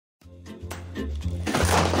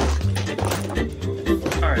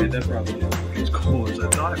Alright, that probably isn't as cool as I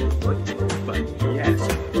thought it would look. But yes,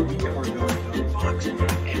 we are going to unbox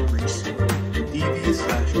every single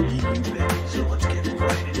DV/EU bag. So let's get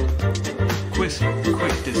right into it.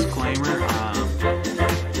 Quick disclaimer,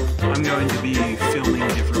 I'm going to be filming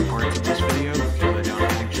different parts of this video because I don't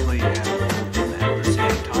actually have all of them at the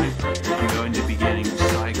same time. I'm going to be getting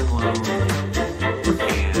Cyclone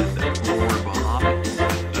and Roar Bahamut.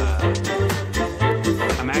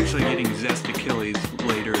 I'm actually getting Zest Achilles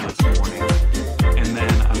later this morning, and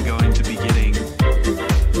then I'm going to be getting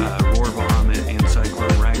Roar Bahamut and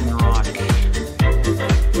Cyclone Ragnarok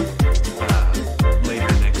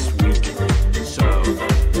later next week. So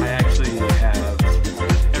I actually have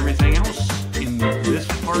everything else in this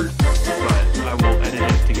part, but I will edit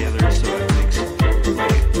it together so it makes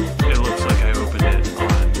it looks like I opened it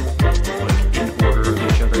on in order of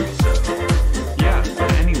each other. So yeah,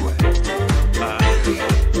 but anyway,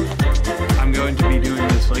 I'm going to be doing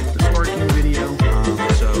this like the sparking video.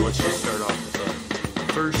 So let's just start off with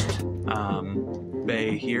the first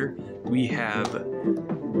bay here. We have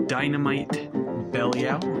Dynamite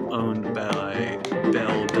Belial, owned by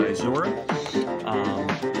Bell Dizora.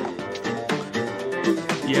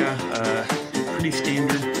 Pretty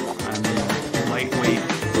standard. Lightweight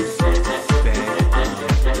bag.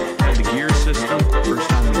 Had the gear system. First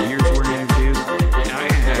time the gears were introduced. And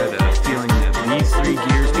I had a feeling that these three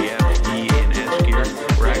gears, the F, E, and S gear,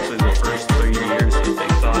 were actually the first 3 gears that they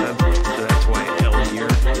thought of. So that's why L gear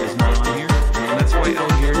is not on here. And that's why L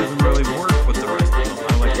gear doesn't really work with the rest of them.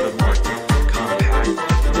 I like the more compact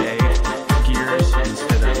bay gears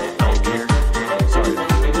instead of L gear. Sorry.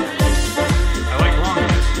 I like long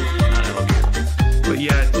gears, not L gear. But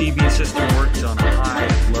yeah, DB system works on a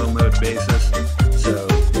high-low mode basis. So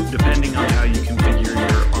depending on how you configure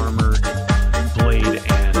your armor, blade,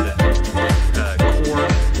 and core,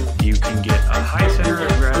 you can get a high center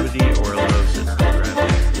of gravity or a low center of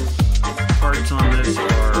gravity. Parts on this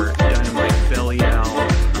are Dynamite Belial,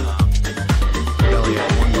 Belial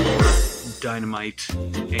 1 core, Dynamite,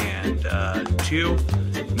 and 2.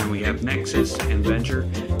 And then we have Nexus and Venture.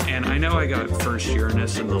 And I know I got first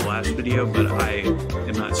Uranus in the last video, but I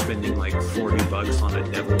am not spending like $40 on a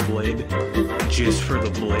Devil Blade just for the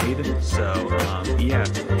blade. So yeah,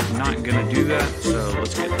 I'm not gonna do that. So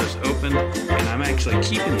let's get this open. And I'm actually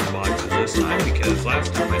keeping the boxes this time because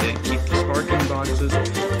last time I didn't keep the sparking boxes,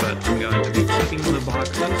 but I'm going to be keeping the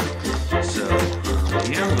boxes. So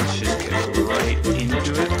yeah, let's just get right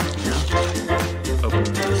into it. Open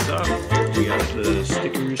this up. We got the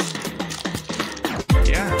stickers.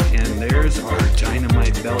 Yeah, and there's our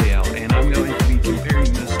Dynamite Belial, and I'm going to be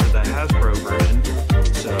comparing this to the Hasbro version.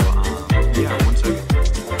 So yeah, 1 second.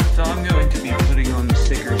 So I'm going to be putting on the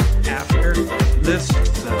stickers after this.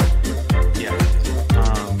 So yeah,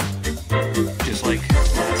 just like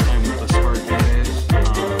last time with the sparking days.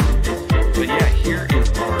 But yeah, here is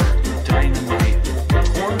our Dynamite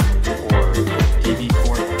core or TV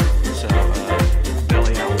core. So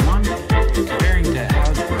Belial 1, comparing to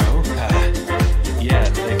Hasbro. Yeah,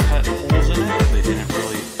 they cut holes in it. They didn't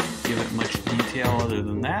really give it much detail other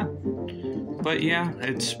than that. But yeah,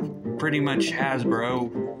 it's pretty much Hasbro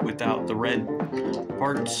without the red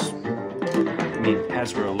parts. I mean,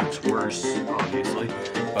 Hasbro looks worse, obviously.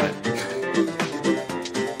 But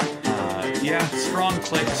yeah, strong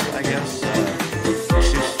clicks, I guess.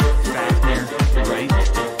 It's just Fafnir, right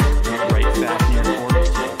Fafnir cord.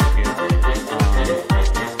 So yeah.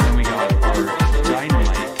 Then we got our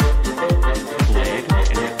Dynamite blade,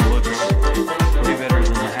 and it looks way better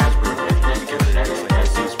than the Hasbro version because it actually has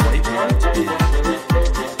these white parts, and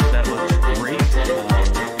that looks great.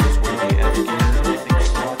 Here's where the F gear, I think,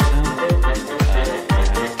 slots in. I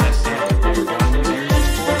haven't tested it, I've never gotten these gears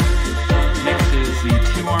before. Next is the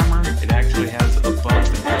 2 armor. It actually has above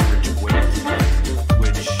average weight,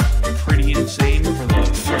 which is pretty insane for the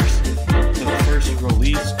first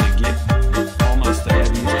release to get almost the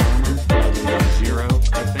heaviest armor, other than 0,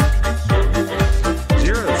 I think.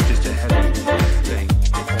 0 is just a heavy thing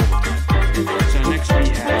all the time. So next we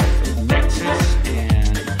have Nexus,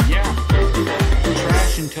 and yeah,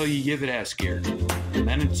 trash until you give it S gear, and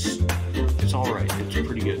then it's alright. It's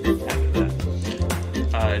pretty good after that.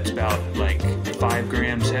 It's about like 5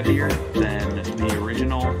 grams heavier than the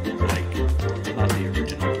original, not the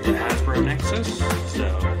original, the Hasbro Nexus, so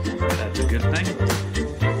that's a good thing.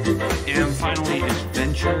 And finally is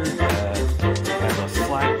Venture. Has a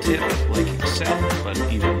flat tip like Excel, but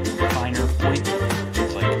even finer point.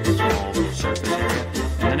 It's like a small surface area.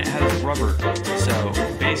 And then it has rubber. So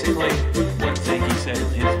basically, what Zanky said in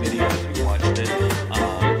his video, if you watched it,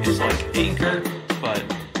 is like Anchor, but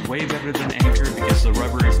way better than Anchor because the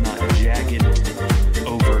rubber is not jagged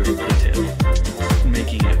over the tip,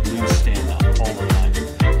 making it loose stand up all the time.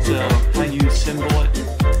 So how you assemble it,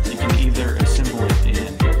 you can either assemble it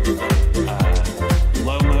in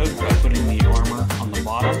low mode by putting the armor on the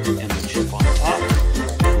bottom and the chip on top,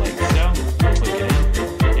 like so. Click it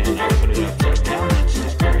in, and I put it upside down. That's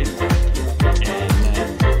just great. And then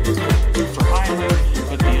for high mode, you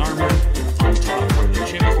put the armor on top where the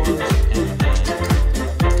chip was, and then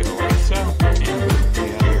go like so, and boom,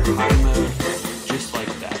 you have your high mode just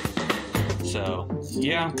like that. So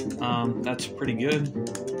yeah, that's pretty good.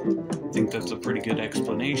 I think that's a pretty good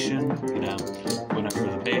explanation. You know, went over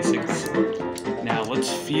the basics. Now let's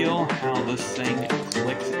feel how this thing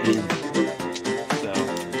clicks in. So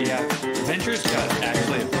yeah, Venture's got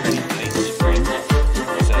actually a pretty tight spring.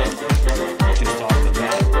 So just off the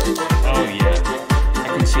bat, oh yeah, I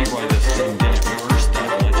can see why this thing didn't burst that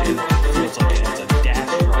much. It feels like it has a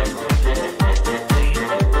dash driver.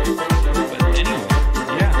 But anyway,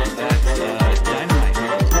 yeah, that's dynamite.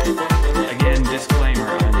 Again, disclaimer,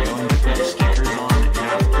 I'm going to put stickers on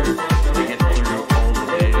after I get through all the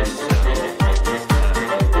days, so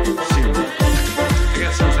soon. I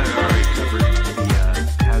guess since I've already covered the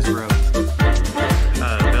Hasbro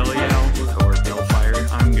Belial or Bellfire,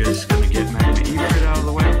 I'm just going to get Magna Ifrit out of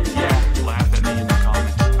the way. Yeah, laugh at me in the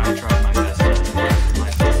comments. I tried my best to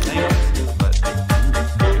my best thing, but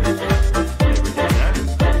never did that in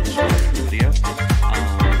this video.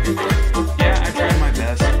 Yeah, I tried my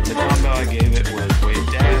best. The combo I gave it was wave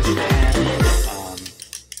dash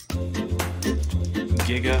and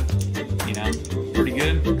Giga, you know, pretty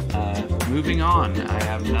good. Moving on, I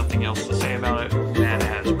have nothing else to say about it. That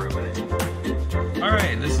Hasbro with it.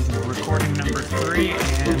 Alright, this is recording number 3,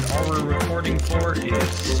 and all we're recording for is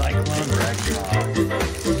Cyclone Ragnarok.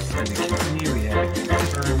 For the continue, we have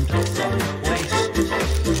confirmed from the place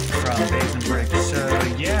from Beys and Bricks. So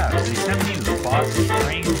yeah, they sent me the box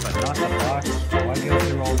frame, but not the box. Why go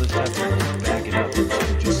through all this effort to back it up? So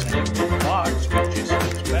just sending me the box, which just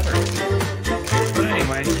looks better. But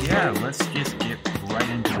anyway, yeah, let's just get right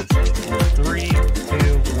into this. In 3, 2,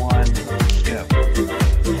 1, go.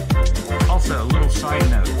 Also, a little side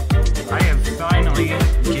note. I have finally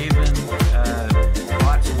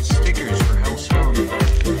bought some stickers for Hellstone.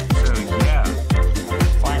 So yeah,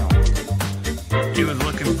 finally. It was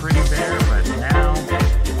looking pretty bare, but now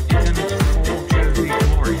it's in its full cozy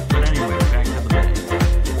glory. But anyway, back to the bag.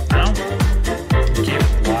 I don't get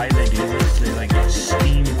why they do this. They like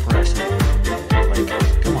steam press it. Like,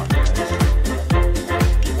 come on, guys.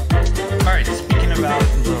 Alright, speaking about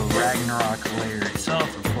the Ragnarok layer itself,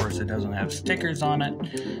 of course it doesn't have stickers on it.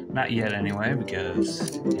 Not yet anyway,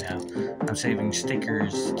 because, you know, I'm saving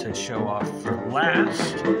stickers to show off for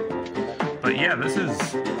last. But yeah, this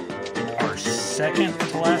is our second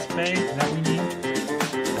to last bay that we need.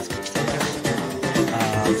 Let's get focused.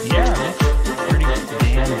 Yeah, that's pretty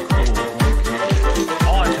damn cool. Like,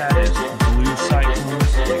 all I've had is blue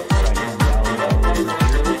cyclones, like Cyclone Valley all over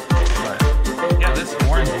here. But yeah, this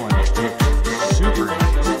orange one looks super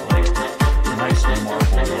nice. Like, a nice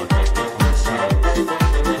marble look on the sides.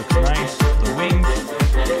 Looks nice. The wings,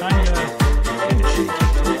 kinda shaky.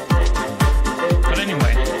 But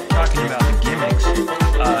anyway, talking about the gimmicks,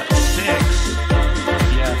 6,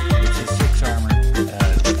 yeah, it's a 6 armor.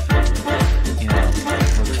 You know,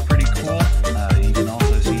 looks pretty cool. You can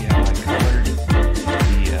also see how I colored the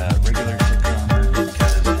regular 6 armor,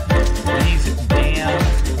 because these damn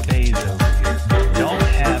Beys over here don't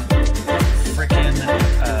have frickin'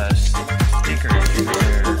 stickers to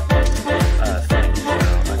their thing. So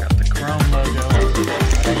I got the chrome logo,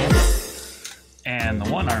 and the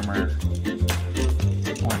one armor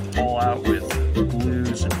went all out with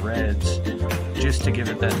blues and reds just to give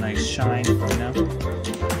it that nice shine, you know?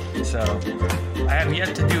 So I have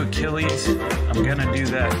yet to do Achilles. I'm gonna do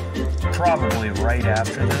that probably right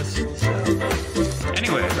after this. So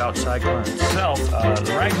anyway, about Cyclone itself,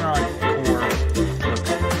 the Ragnarok core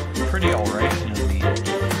looks pretty alright. You know,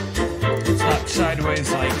 it's not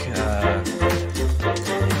sideways like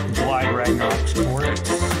Glide Ragnarok's core.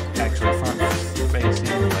 It's actually front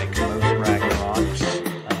facing like most Ragnaroks.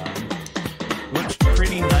 Looks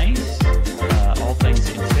pretty nice, all things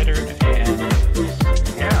considered, and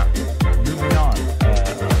yeah, moving on,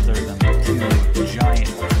 other than the 2 giant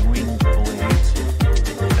winged blades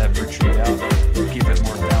that protrude out, give it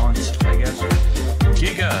more balance, I guess.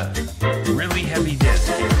 Giga, really heavy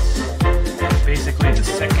disc. It's basically the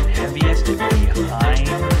second heaviest behind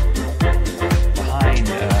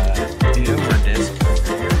the over disc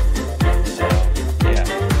over here. So yeah.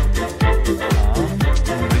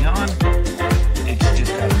 Moving on. It's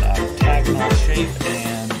just got an octagonal shape,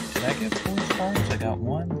 and did I get 4 stars? I got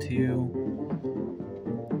 1, 2,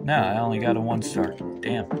 No, I only got a 1 star.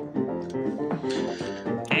 Damn.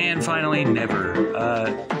 And finally, never.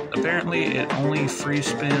 Apparently, it only free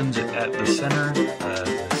spins at the center tip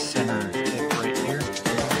right here.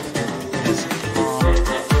 This palm,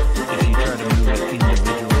 if you try to move it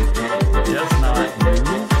individually, does not move.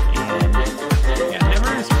 And yeah,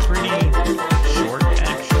 never is pretty short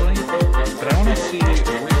actually. But I want to see which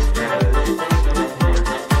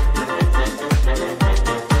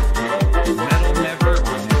metal never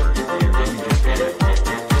or never. Here, let me just get it.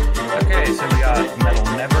 Okay, so we got metal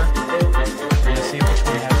never. We're gonna see which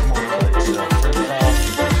one has more clicks. So first off,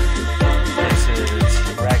 this is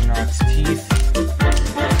Ragnarok's teeth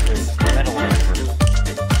with metal never.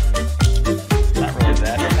 Not really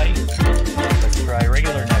that tight. Let's try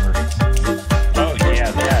regular never. Oh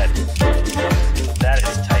yeah, that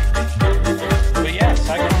is tight. But yeah,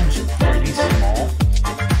 Cyclone's pretty small,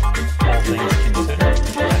 all things considered.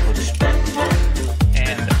 That looks strange.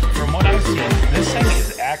 And from what I've seen, this thing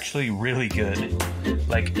is actually really good.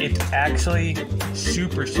 Like, it's actually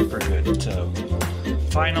super, super good. So,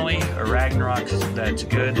 finally, a Ragnarok that's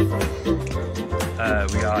good.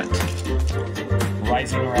 We got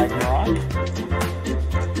Rising Ragnarok,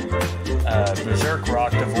 Berserk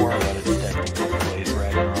Rocktavore, but it's technically Beys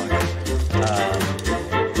Ragnarok,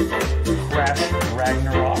 Crash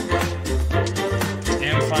Ragnarok,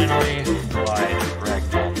 and finally, Glide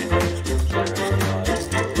Ragnarok.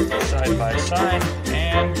 Side by side,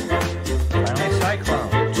 and finally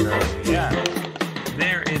Cyclone. So yeah,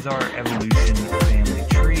 there is our evolution family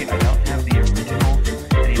tree. I don't have the original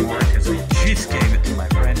anymore because I just gave it to my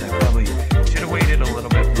friend. I probably should have waited a little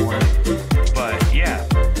bit more. But yeah,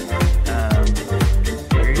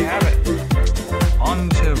 there you have it. On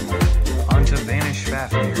to Vanish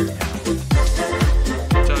Fafnir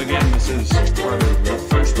now. So again, this is part of the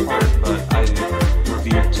first part, but I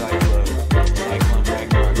reviewed Cyclone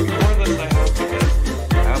Ragnarok before this, I hope, because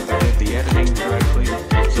I hope I did the editing correctly.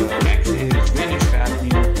 So next is Vanish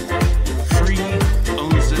Fafnir. Free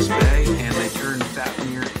owns this bay, and they turned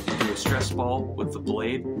Fafnir into a stress ball with the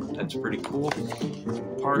blade. That's pretty cool.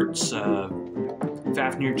 Parts,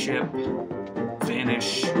 Fafnir chip,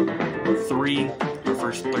 Vanish 3, the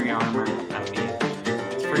first 3 armor. I mean,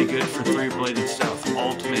 it's pretty good for 3-bladed stuff.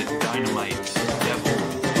 Ultimate, Dynamite, Devil,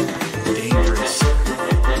 Dangerous,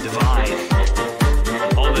 Divine.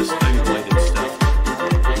 All this 3-bladed stuff.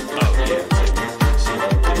 Oh yeah,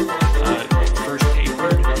 first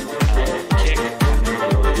tapered, kick. I've never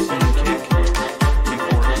really seen kick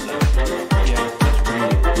before, so yeah, that's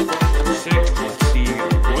pretty sick. Let's see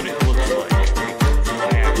what it looks like.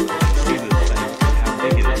 I actually see this thing and how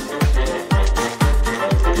big it is.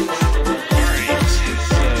 Alright,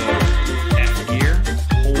 so F gear.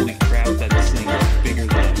 Holy crap, that thing is bigger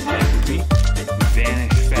than I thought it would be.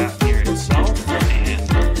 Vanish Fafnir itself, and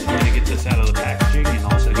I'm gonna get this out of the packaging and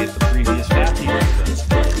also get the previous Fafnir because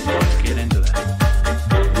let's get into that.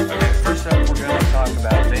 Okay, first up we're gonna talk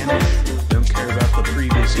about Vanish. Don't care about the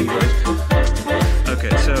previous either.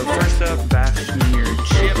 Okay, so first up, Fafnir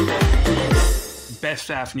chip. Best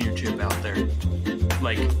Fafnir chip out there.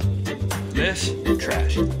 Like, this,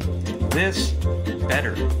 trash. This,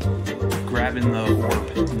 better. Grabbing the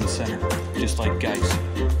orb in the center, just like Geist.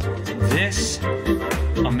 This,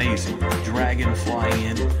 amazing. Dragon flying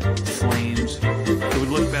in, flames. It would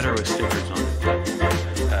look better with stickers on it,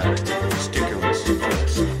 but stickerless,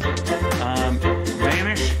 yes.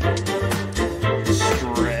 Vanish,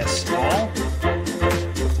 stress ball.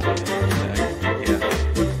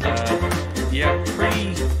 Yeah,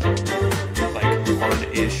 pretty, like,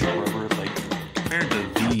 hard-ish rubber, like, compared to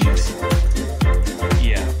these.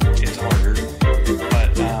 Yeah, it's harder, but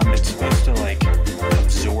it's supposed to, like,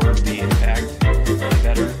 absorb the impact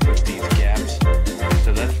better with these gaps,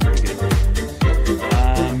 so that's pretty good.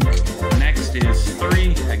 Next is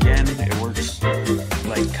 3. Again, it works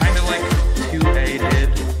like kind of like 2A did.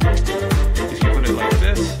 If you put it like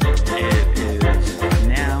this, it is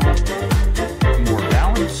now more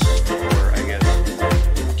balanced, or I guess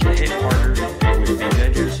can hit harder with these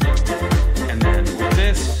edges. And then with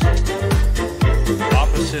this,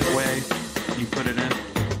 opposite way you put it in,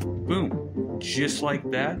 boom. Just like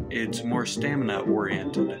that, it's more stamina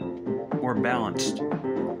oriented, more balanced.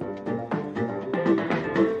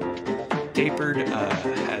 Tapered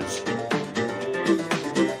has,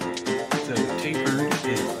 so tapered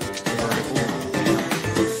is vertical,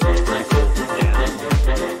 down,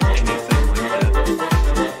 anything like that,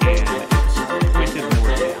 and it's pointed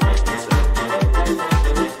more down, so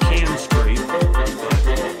it can scrape, but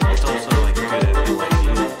it's also like good at LED,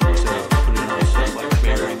 so put it on stuff like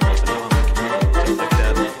bearings, atomic, stuff like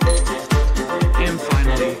that. And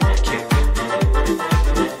finally, kick.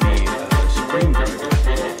 The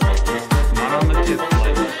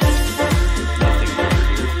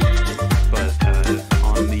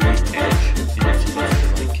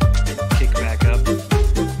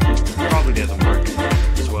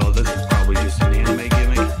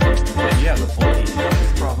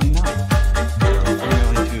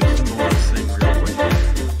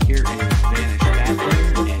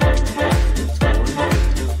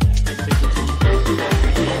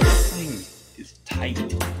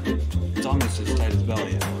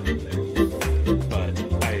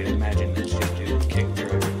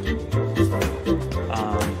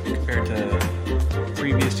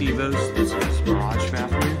is Mirage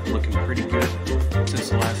Fafnir, looking pretty good since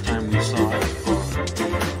the last time we saw it on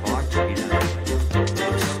the box.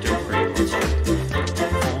 Looks still pretty lustrous.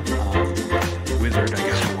 Wizard I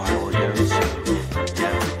got a while ago, so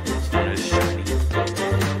yeah, it's not as shiny.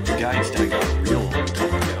 Geist I got a real long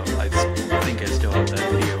time ago. I think I still have that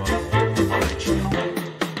video up on my channel.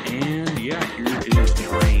 And yeah, here is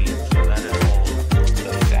Drain. So that is all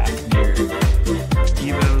the Fafnir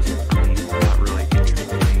Evos. I mean, I'm not really interested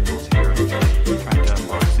in Evos here. I'm trying to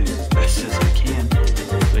unbox these as best as I can.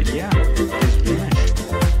 But yeah, it's finished.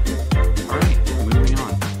 Alright, moving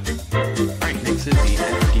on. Alright, next is the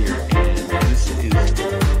F gear, and this is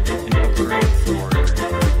an upgrade for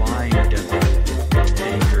Divine, Devil,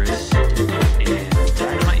 Dangerous, and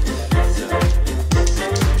Dynamite. So,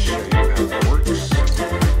 I'll show you how it works,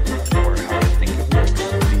 or how I think it works.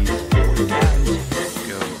 These 4 tabs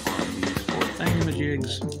go on these 4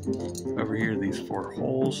 thingamajigs. Over here, these 4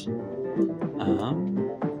 holes.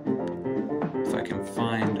 If I can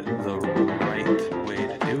find the right way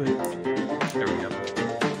to do it. There we go.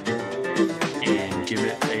 And give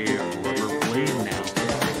it a rubber blade now.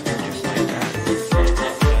 Just like that.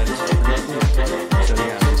 That's pretty cool. So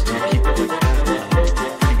yeah, I'm just gonna keep it like that.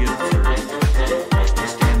 Pretty good for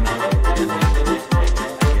stand up and I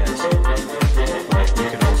guess. But you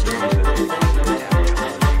could also use it to have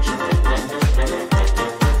combinations as well.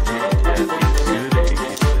 That is good if you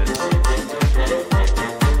keep this.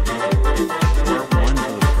 Part 1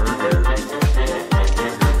 of the burger.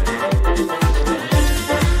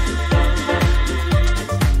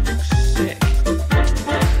 Sick.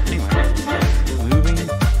 Anyway, moving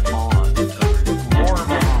on to more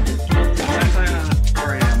Bahamut. Since I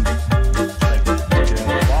already am like took it out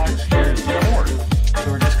of the box, here's the board. So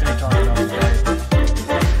we're just gonna talk about the guys.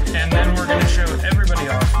 And then we're gonna show everybody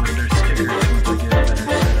off with their stickers once we get a better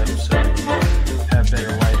setup so we have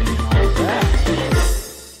better lighting and all of that.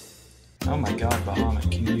 Oh my god, Bahamut,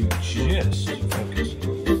 can you just focus?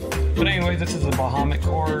 But anyway, this is the Bahamut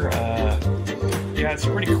core. Yeah, it's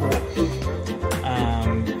pretty cool.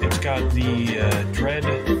 It's got the Dread.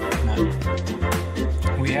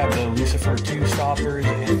 We have the Lucifer 2 stoppers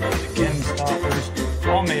and the Gen stoppers,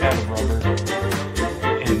 all made out of rubber.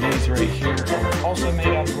 And these right here are also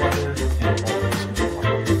made out of rubber and probably some more.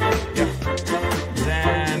 Yep.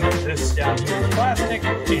 Then this down here is plastic,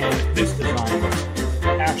 and this design looks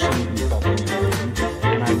absolutely fucking amazing.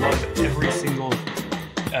 And I love every single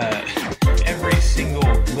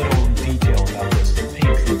little detail about this. The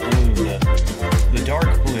pink, the blue, the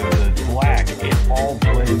dark blue, the black, it all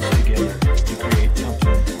blends together to create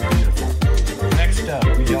something beautiful. Next up,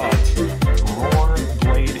 we got Roar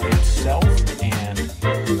Blade itself, and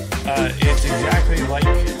it's exactly like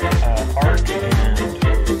Arc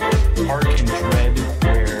and Dread,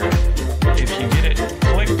 where if you get it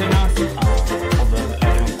clicked enough, although I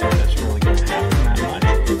don't think that's really going to happen that much,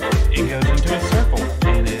 it goes into a circle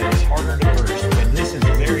and it is harder to burst. But this is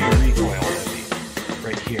very recoil heavy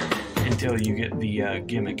right here until you get the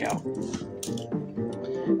gimmick out.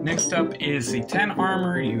 Next up is the 10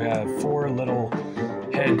 armor. You have 4 little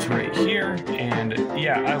heads right here, and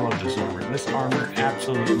yeah, I love this armor. This armor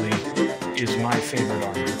absolutely is my favorite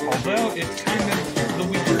armor, although it's kind of the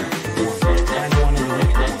weaker one, kind of one of the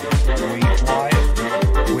weaker ones. Weight-wise,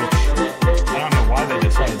 which I don't know why they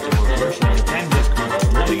decided to reverse it. The 10 disc was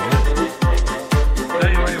really good. But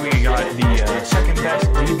anyway, we got the second best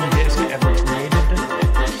DB disc ever created,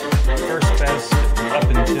 first best up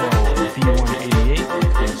until V188,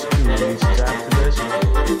 because 2 releases after this.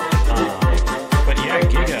 But yeah,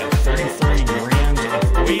 Giga, 33 grams of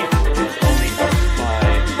weight, which is only up by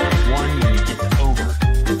 1 when you get to over.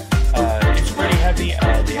 It's pretty heavy,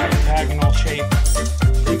 the octagonal shape,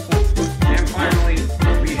 pretty cool. And finally,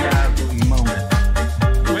 we have Moment,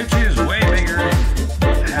 which is way bigger,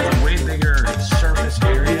 has a way bigger surface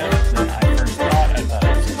area than I first thought. I thought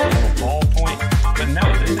it was just a little ballpoint, but no,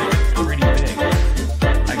 this is pretty big.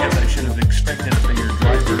 I guess I should have expected a bigger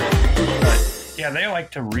driver, but yeah, they like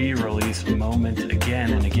to re-release Moment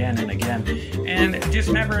again and again and again, and just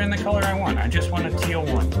never in the color I want. I just want a teal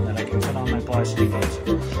one that I can put on my Plastikas.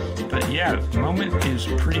 But yeah, Moment is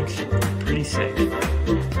pretty sick.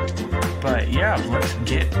 But yeah, let's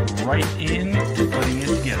get right into putting it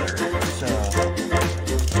together. So,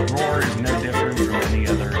 Roar is no different from any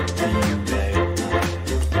other BU bay,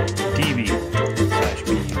 DB /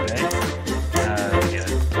 BU bay. Yeah,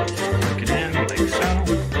 just click it in like so.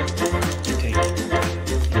 You take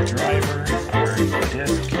your driver or your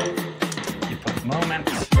disc, you put Moment,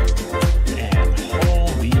 and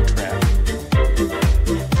holy crap.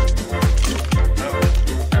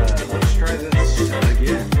 Oh, let's try this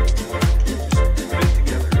again. Just put it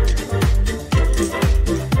together.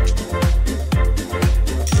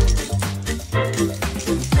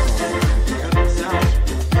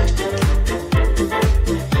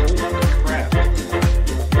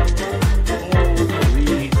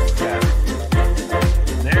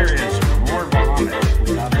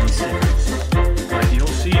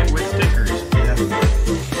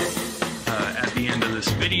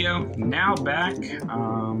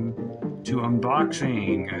 to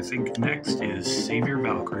unboxing. I think next is Savior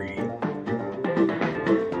Valkyrie.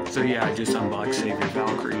 So yeah, I just unboxed Savior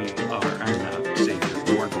Valkyrie, or not Savior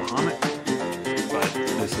Lord Bahamut, but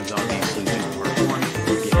this is obviously just part one.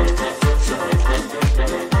 Yeah. So,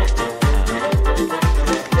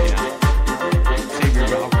 yeah, Savior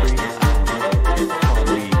Valkyrie,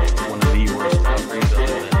 probably one of the worst Valkyries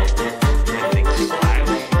other than, I think, Slash,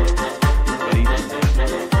 but even then,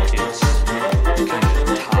 it's kind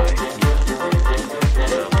of tied,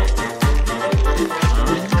 so,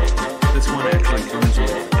 this one actually comes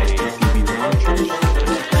with a PB launcher, so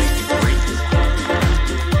that's pretty great.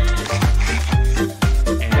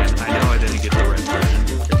 And I know I didn't get the red version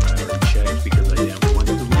because I already checked because I didn't want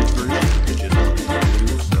the red version, which is on blue,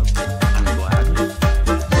 so I'm glad.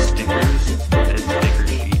 Stickers, this sticker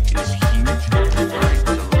sheet is huge. Alright,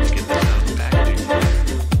 so let's get this out of the packaging.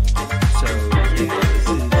 So yeah, this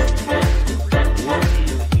is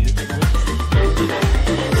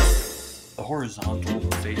the horizontal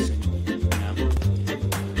facing.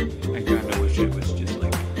 I kind of wish it was just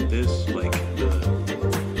like this, like the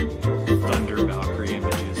Thunder Valkyrie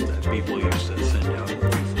images that people used to send out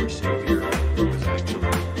before Savior was actually,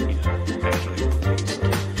 actually released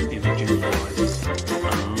images-wise.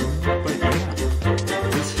 But yeah,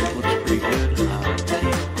 this looks pretty good.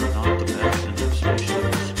 Teeth are not the best, and especially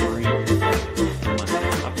the spring, unless they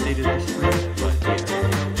updated the spring. But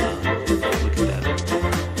yeah, look at that.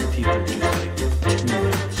 Teeth are just like 2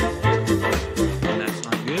 minutes. And that's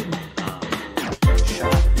not good.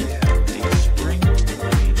 Shot, yeah, a spring. I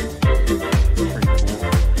mean, pretty cool. I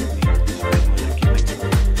mean, the spring with a gimmick.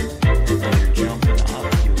 When you're jumping up,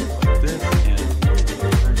 you look like this, and when you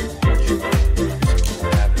turn the pitch, you're supposed to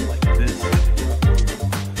have it like this.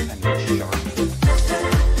 Kind of sharp.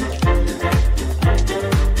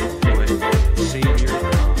 Anyway, Savior,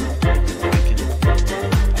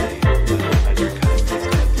 I either cutting this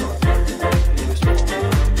head off or just falling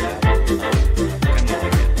off that. Kind of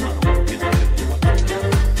like it unwoken because of what's in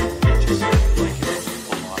it. Just like it's a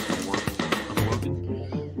lot of work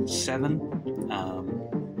unwoken. 7,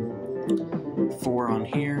 4 on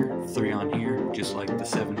here, 3 on here, just like the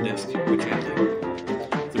 7 disc, which had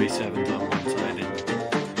like 3 7s on one side and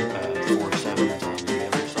 4 7s on the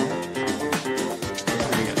other side.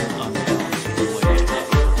 Pretty unbalanced blade. You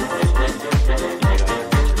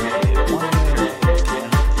could either hit one way or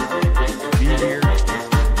V-gear,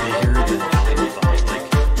 bigger than I thought. Like,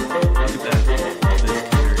 look at that. This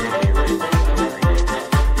compared to the original Valkyrie.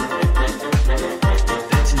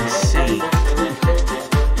 That's insane.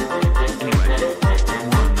 Anyway,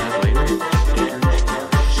 more on that later. Stickers are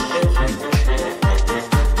huge.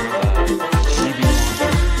 CB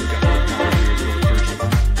launcher, we got that down here for the first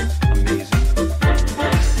time. Amazing.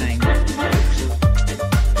 This thing looks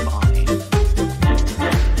fine.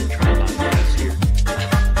 Try not to guess here.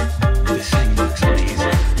 This thing looks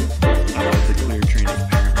amazing. I love the clear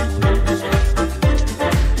transparent blue.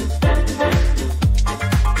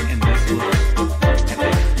 And this looks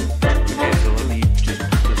epic. Okay, so let me just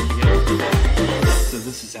put this together. So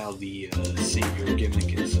this is how the Savior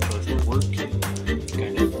gimmick is supposed to work. It's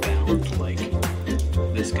kind of bound like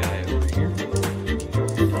this guy over here.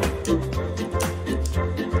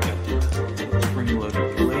 Got the spring-loaded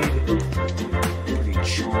blade. Pretty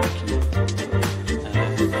chunky.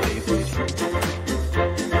 Beyblade frame.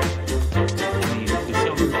 I mean, the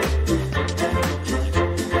silver kind of looks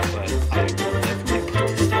nice, but I will definitely put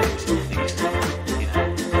the stickers on these,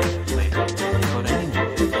 later. But anyway,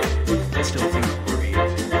 I still think Brave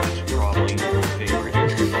is probably my favorite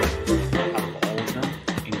out of all of them,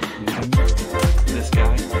 including this guy,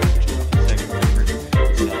 which is my second favorite.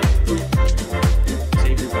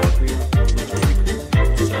 Savior Valkyrie looks pretty cool.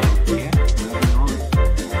 So yeah, moving on.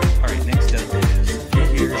 Alright, next up is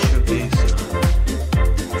V-Gear Showcase.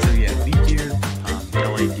 So yeah, V-Gear,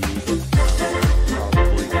 LED,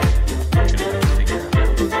 probably gonna have to figure out how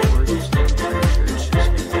this works. I'm pretty sure it's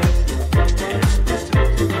just this. And it's supposed to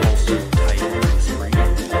also tighten the spring.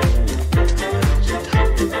 It's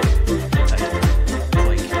tight. It's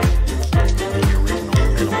like the original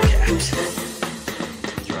metal caps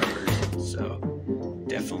drivers. So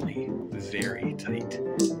definitely very tight.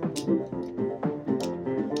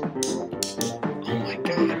 Oh my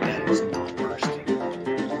god, that is not bursting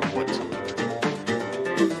whatsoever.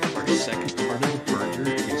 Our second part of the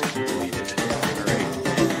burger is completed. Alright,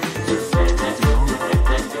 so moving on.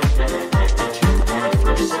 2 on the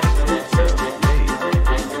first set. So, hey,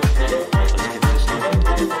 let's get this open.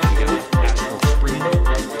 We got Astral Spring,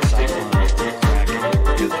 Cyclone, Kraken,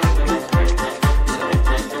 because I like Kraken. So,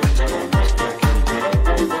 let's go on this Kraken.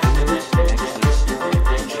 Nexus,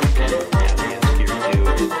 Chicken, Abby,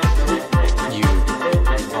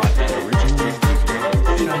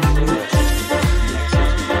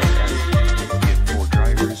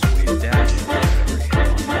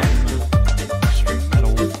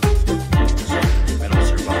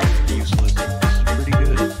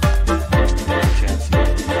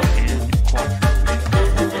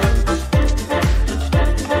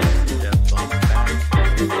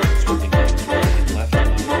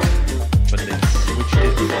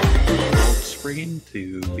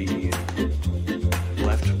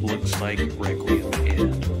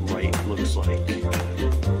 like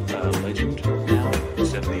legend now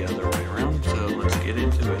instead of the other way around. So let's get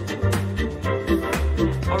into it.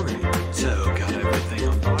 Alright, so got everything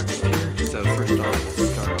unboxed here. So first off, we'll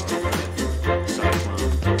start off with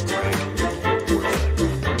Cyclone, Dragon, or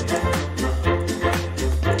Cyclone.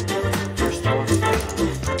 First off, I'm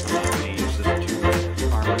not going to use this to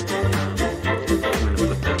armor. I'm going to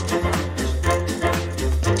put that on armors.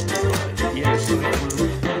 But yeah, Cyclone.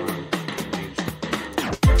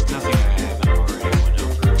 Nothing I haven't already went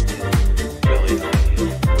over in Belly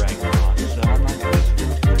and Ragnarok, so I'm not going to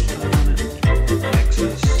spend too much time on it.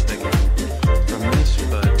 Nexus, again, from this,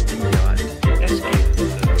 but we got S-Gear,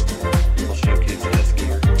 so we'll showcase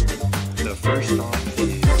S-Gear. So first off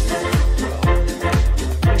is, well,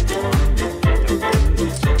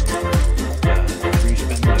 free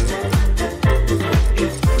spin mode.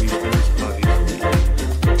 It's free spins, obviously.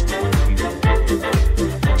 We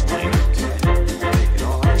line it, take it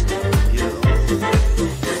off, get it off.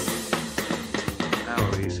 I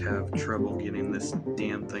always have trouble getting this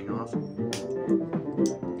damn thing off.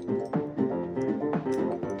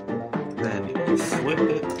 Then you flip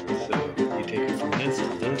it, so you take it from this to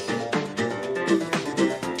this,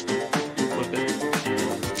 flip it, and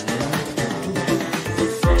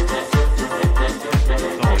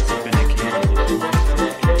it's always finicky on this one.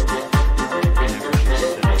 You never just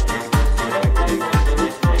set it exactly.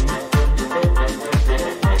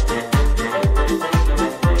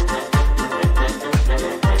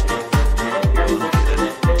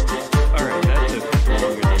 Alright, that took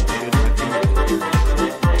longer than it should, I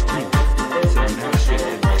think. So now she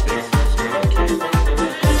can fix this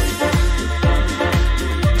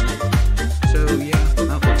so yeah,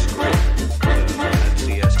 that looks great. So that's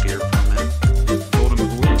the S-Gear from it. Golden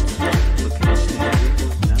Void, looking snappy,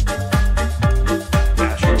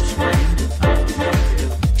 Astral Spring,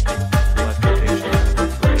 left rotation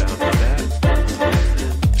right out of the bat,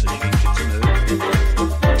 to change its mode.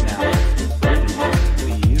 Now,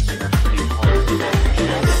 these are pretty hard to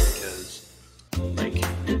because like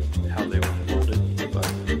how they were molded, but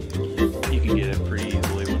you can get it pretty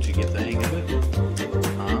easily once you get the hang of it.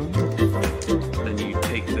 Then you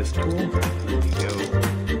take this tool, and then you go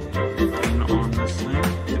in on this thing,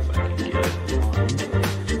 if I can get it on.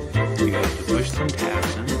 You have to push some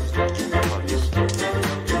tabs in, obviously.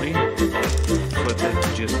 Flip it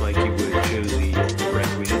just like you would Josie,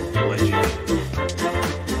 Requiem, Legend.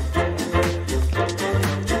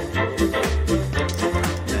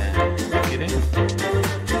 Then get in.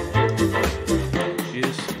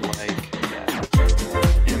 Just like that.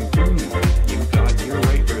 And boom, you got your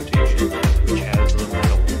right rotation, which has the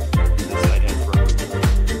metal. This side has rubber.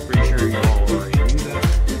 Pretty sure you all already knew that.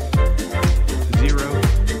 0,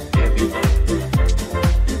 heavy.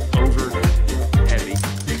 Over, heavy.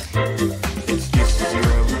 It's just 0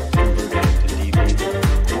 converted into dB.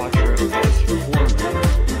 Quattro has 4 modes.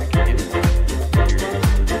 I can get it. Here's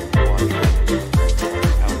the Quattro.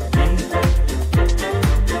 Out B.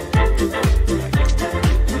 I can get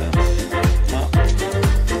this up.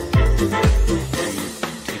 You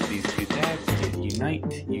take these two tabs, you get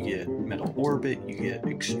Unite, you get Metal Orbit, you get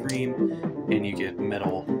Extreme, and you get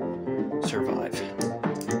Metal Survive. So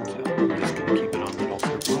I'm just going to keep it on Metal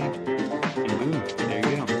Survive, and boom, there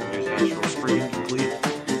you go. There's Astral Spring complete,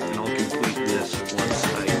 and I'll complete this once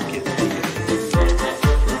I get the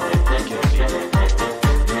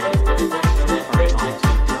Alright, on to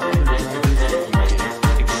the other drivers. You get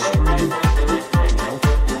Extreme, Metal,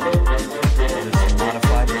 this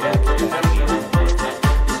modified cap, that means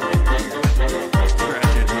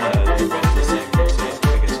scratch it, the red's the same, so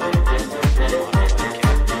I guess I don't modified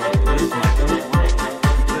cap. This is my favorite one,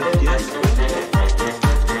 because yes,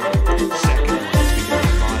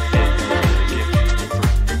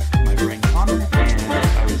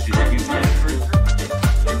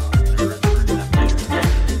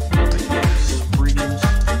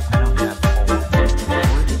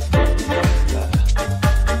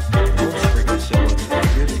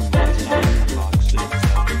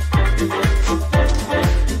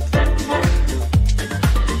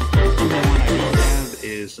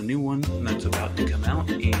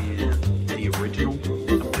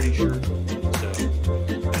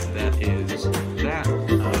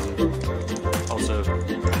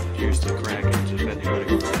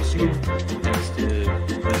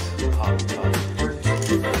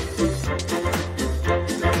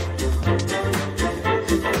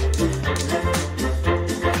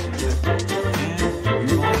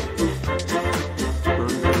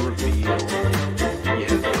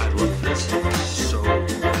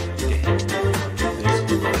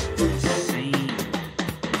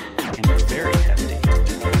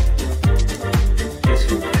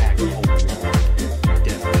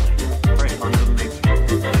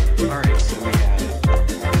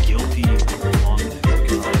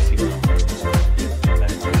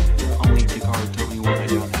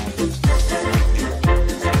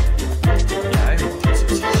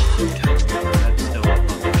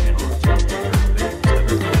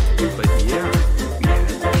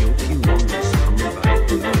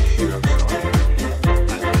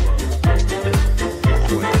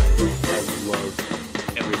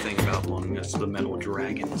 about long. That's the metal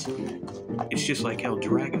dragons. It's just like El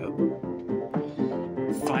Drago.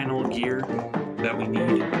 Final gear that we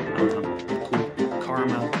need. Cool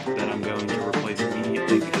Karma that I'm going to replace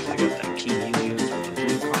immediately because I got that key Helios with the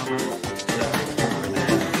blue Karma. So we're gonna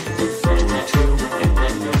have blue 2 and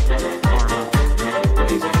blue Karma.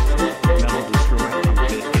 Amazing. Metal Destroy, I'm a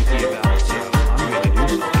bit iffy about, so I'm gonna do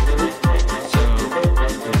something. So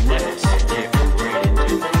let's get right into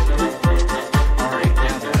it. Alright,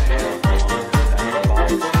 now that I have that box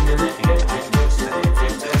here, and I can just set it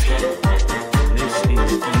feels heavy. This is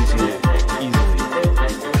easily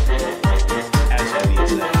as heavy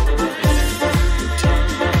as that.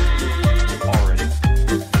 Already.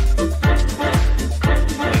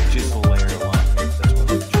 Like just a layer alone. That's what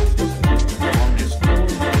I'm trying to say. As long as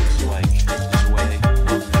it's like this way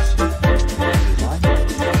on this design.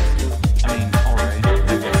 I mean, alright,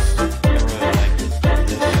 I guess I really like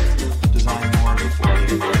this design more before I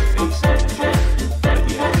get the face image. But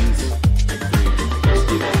yeah, these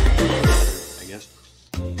three, I guess.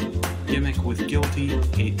 Gimmick with Guilty,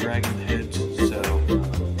 8 dragon heads, so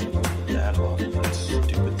that's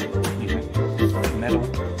stupid. Anyway, metal,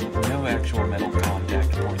 no actual metal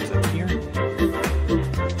contact points up here, and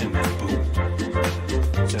then boom.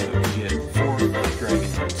 So you get 4 dragon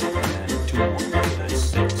heads, and then 2 more, so that's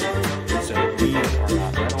 6. So these are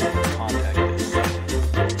not metal, contact is.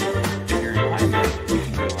 If you're in iron, you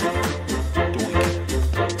can go like doink.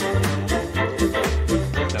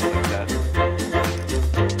 Stuff like that.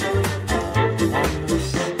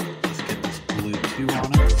 Let's get this blue 2 on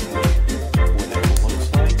it, so what it looks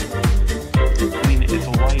like. I mean, it's a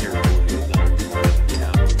lighter blue than,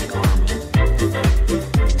 Karma.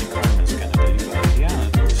 The Karma's gonna be, but yeah,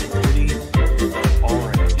 it's pretty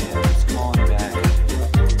alright, and it's calling back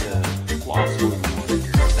the lost one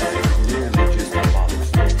that clearly just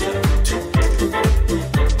unboxed.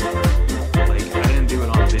 Like, I didn't do it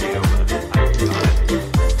on video, but I got it.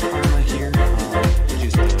 Karma here,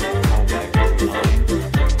 just a callback to 9.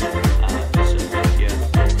 So yeah,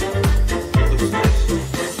 looks nice.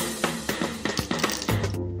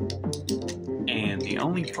 And the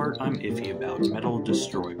only part I'm iffy about is Metal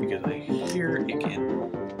Destroy, because I hear it can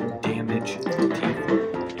damage teeth,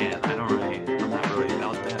 and I'm not really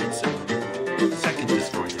about that, so second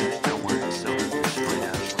Destroy Dash, don't worry, it's still a Destroy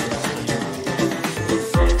Dash.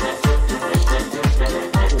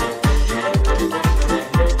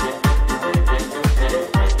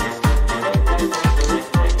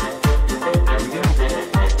 There we go.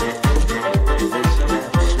 This is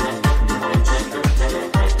absolute monstrous.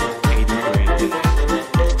 80 grand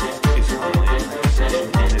is finally in my possession,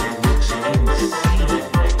 and it looks insane.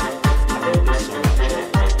 I love this so much.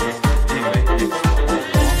 Anyway, it's the all long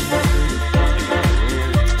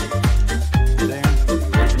there, the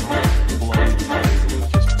original bloody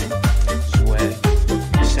weakest one. Sway,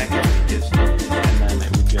 second weakest, and then it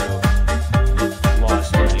would go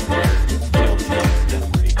Lost Nightmare, Guilty, then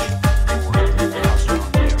Reach, or Lost on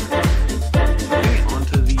the Okay,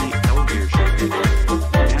 onto the Elgear ship.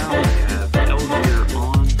 Now we have Elgear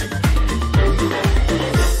on.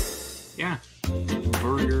 Yeah,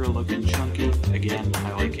 burger looking chunky. Again, I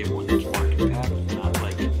like it when it's more compact, not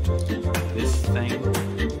like this thing,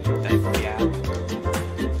 that gap.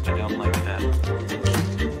 I don't like that.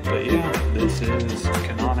 But yeah, this is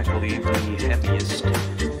canonically the heaviest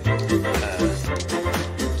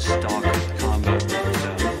stock combo.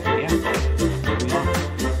 So yeah, moving on.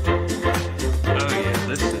 Oh yeah,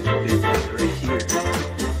 this is a big one right here.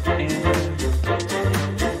 And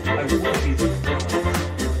I would be surprised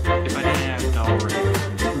if I didn't have to already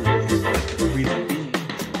improve, like the reason being,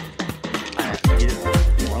 I have to get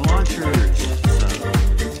more launchers. So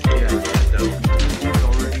yeah, I had those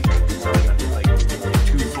already. So I got like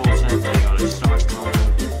 2 full sets. I got a stock combo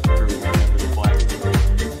for whenever the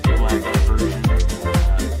black version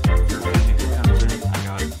for Phoenix comes in. I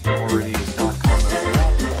got already a stock combo for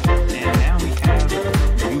that. And now we have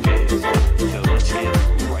new Beys. So let's get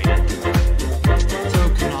right into it. So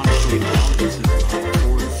canonically now, this is my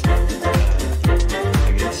 4th,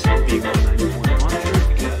 I guess, B191 launcher,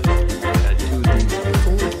 because I had 2 of these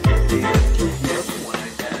before, and the other one I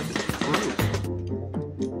had broke.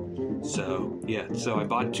 So yeah, so I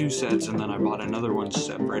bought 2 sets, and then I bought another one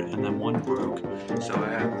separate, and then one broke. So I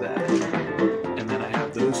have that, and then I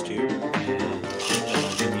have those 2, and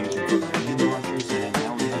I've been using for my main launchers, and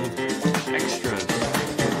now we have extras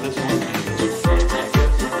with this one and this one.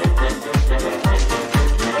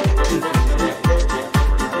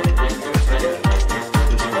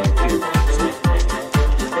 This one too.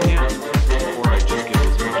 So yeah, or I just get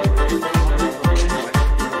this one. Anyway,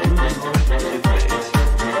 moving on to Beys.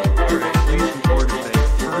 Alright, please record a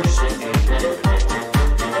Beys first.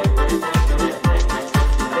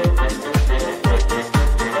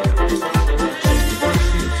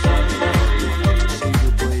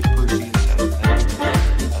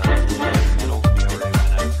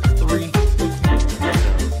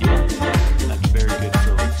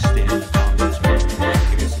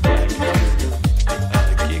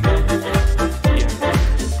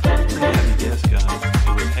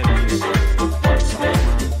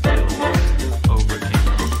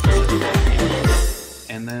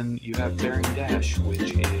 then you have bearing dash,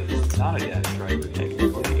 which is not a dash driver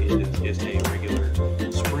technically. It is a regular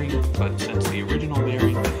spring, but since the original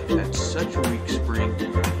bearing had such a weak spring,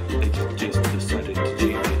 they just decided to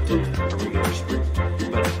change it to a regular spring.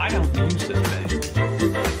 But I don't use this thing.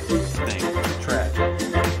 Track.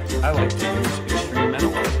 I like to use extreme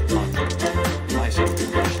metal on my safety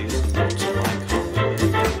brushes, and that's my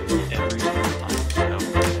compliment every single time.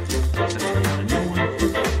 So since I got a new one,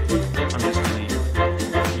 I'm just going to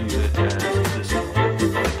use it as this one.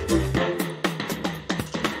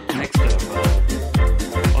 Next up,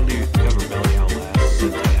 I'll do cover belly out last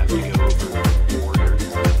since I have to go over order.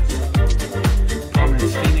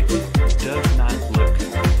 Prominence Phoenix does not look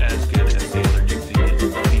as good as the other new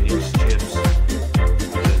Phoenix chips,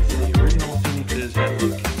 because the original Phoenixes had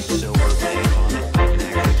like silver paint on it. I can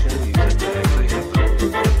actually show you since I actually have them.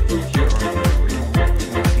 Here are the original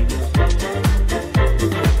two Phoenix.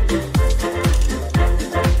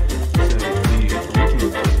 So the original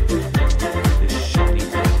is shiny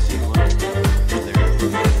glossy look.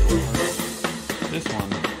 This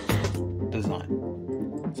one does not.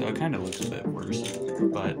 So it kind of looks a bit worse,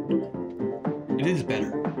 but it is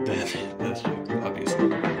better than this one, obviously.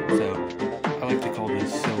 So I like to call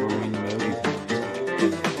this silver wing mode,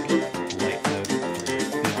 even though it's light mode.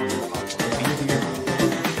 The armor pops up easier.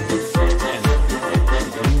 And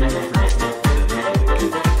the blue version,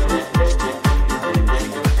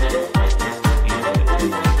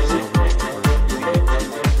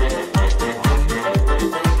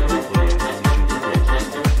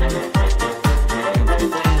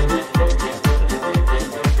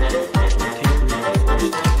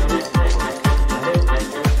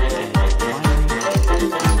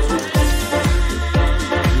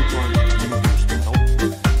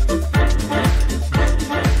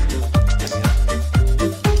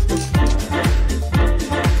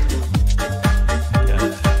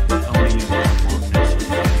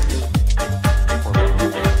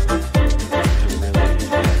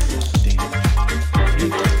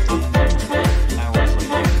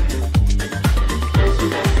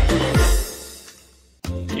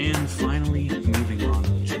 and finally, moving on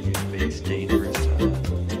to Beys Dangerous.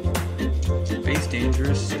 Beys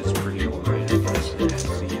Dangerous is pretty alright, I guess. It has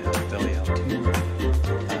the belly out too.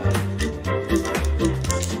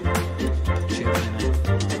 Chip in it.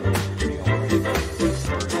 Pretty alright. That's the first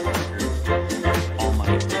record. All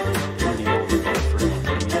Might. Pretty alright for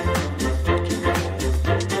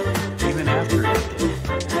even after it did.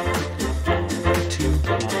 2,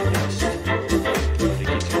 not the best. But it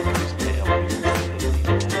gets you these tail here.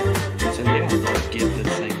 So yeah, get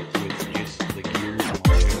this thing with just the gears. I'll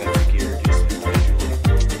show every gear just visually,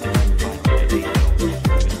 and then finally the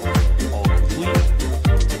details all complete.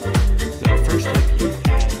 So first up, you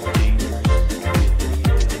add Dangerous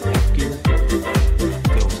with the F gear.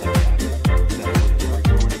 Feels like that. Is that what we're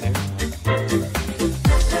going there?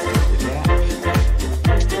 The dash. Then you add the helmet with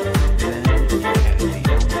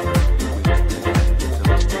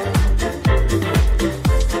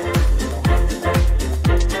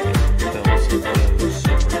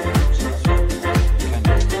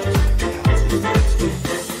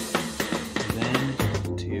Then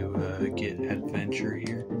to get adventure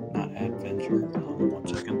here, not adventure, 1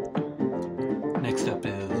 second. Next up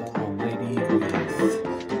is Almighty with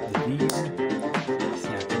the Beys.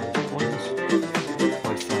 Snapping his coils.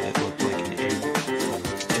 Always thought it looked like an egg.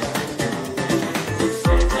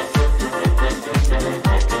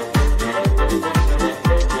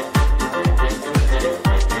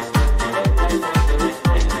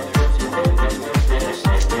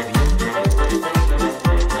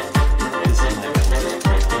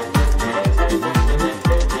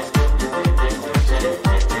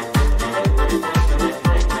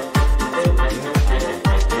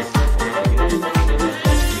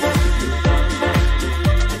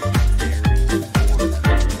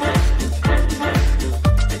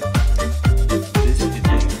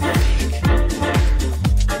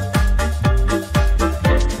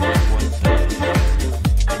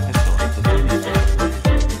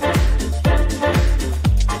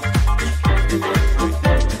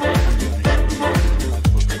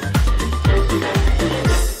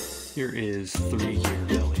 Here is 3 gear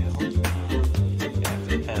belly out. You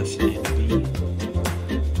have S and B.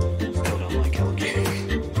 Still don't like alligator.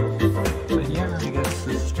 But yeah, I guess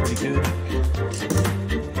this is pretty good.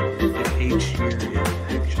 The H here is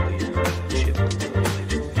actually a chip.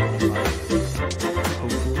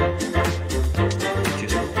 Hopefully. It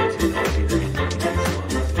just replaces that here and you can use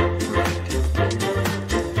perfect.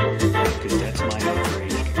 Because that's my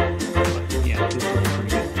outrage gear. But yeah, this looks pretty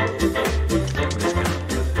good.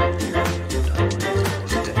 I'm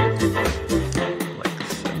just gonna put it here. Like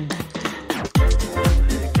so.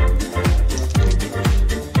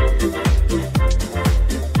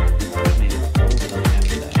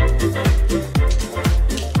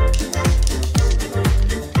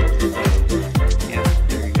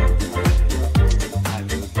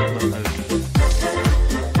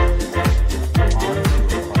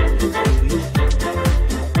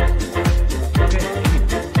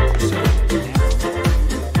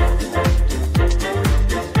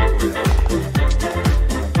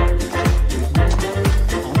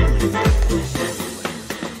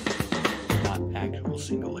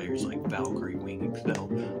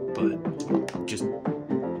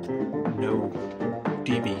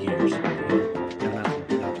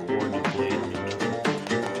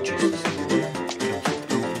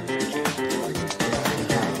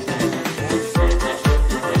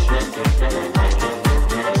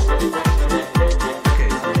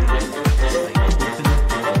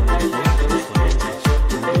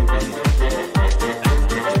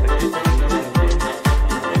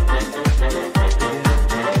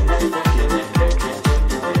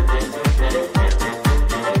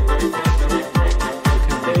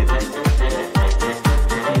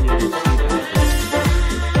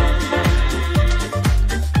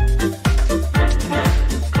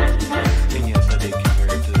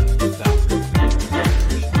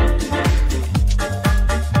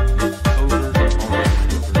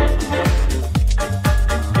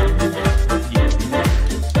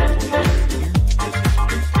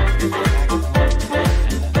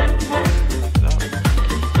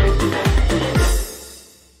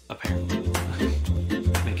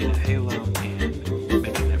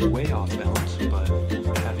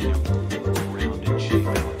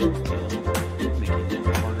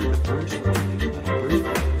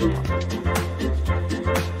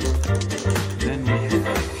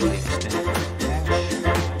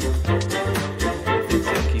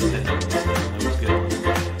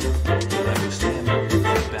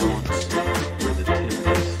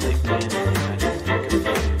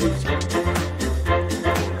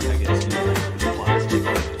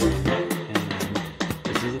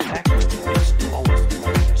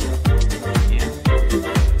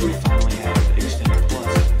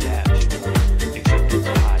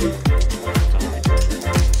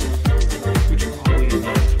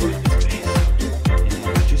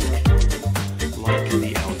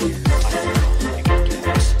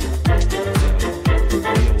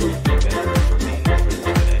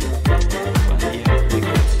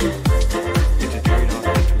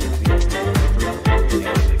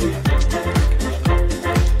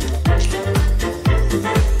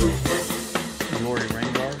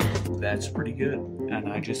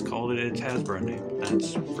 and I just called it its Hasbro name.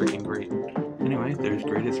 That's freaking great. Anyway, there's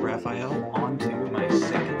Greatest Raphael. On to my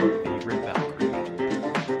second favorite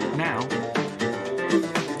Valkyrie. Now,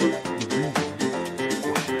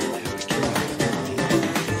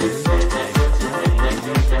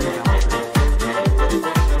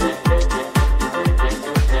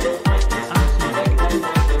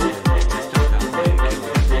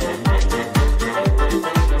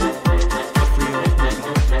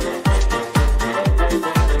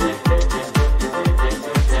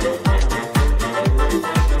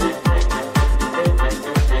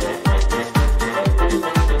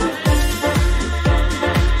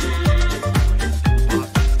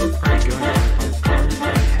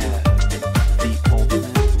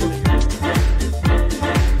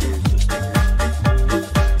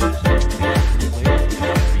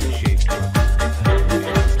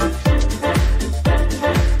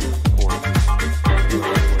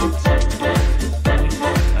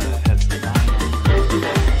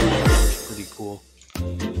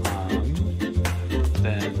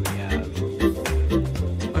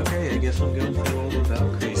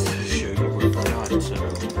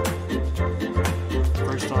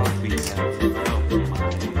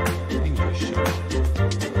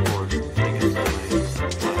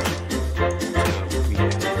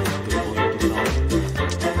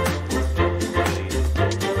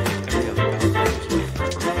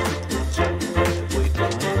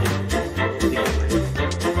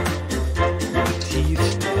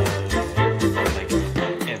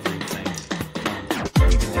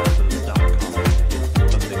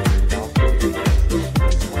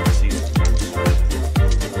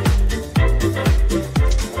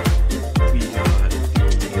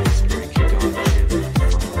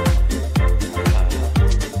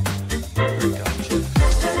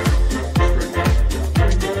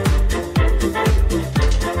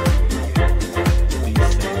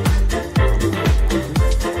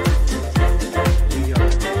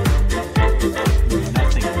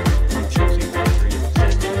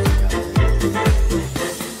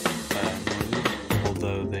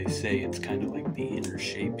 it's kind of like the inner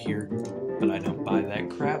shape here, but I don't buy that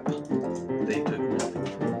crap. They took nothing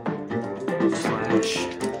from Slash.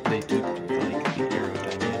 They took like the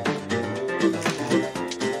aerodynamic of that.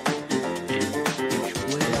 And each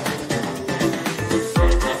blade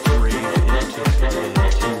Brave, it took the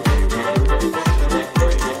 2A rubber instead of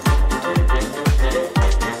Brave. And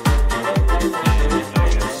I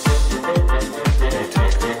guess they took like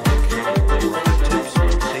the rubber tips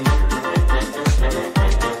from Savior.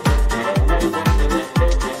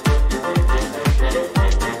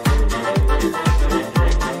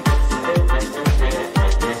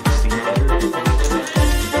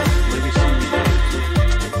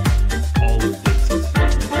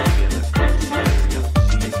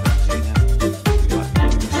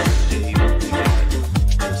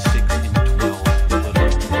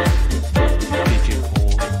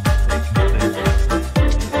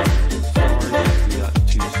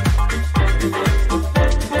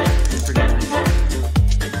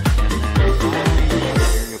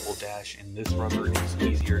 And this rubber is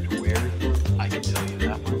easier to wear. I can tell you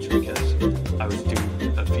that much because I was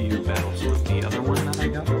doing a few battles with the other one that I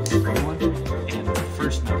got, the green one, and the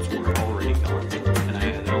first notes were already gone, and I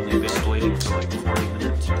had only displayed it for like 40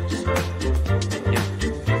 minutes. So, yeah,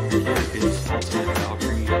 here is Ultimate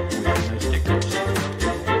Valkyrie with no stickers.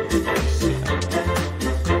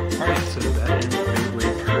 Alright, so that ends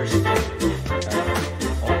Beyblade first.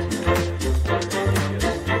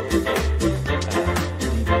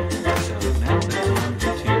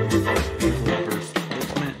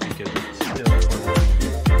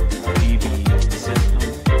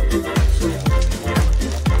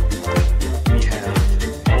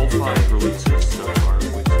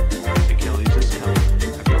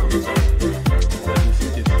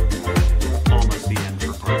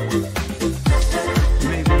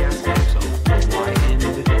 Maybe ask yourself, why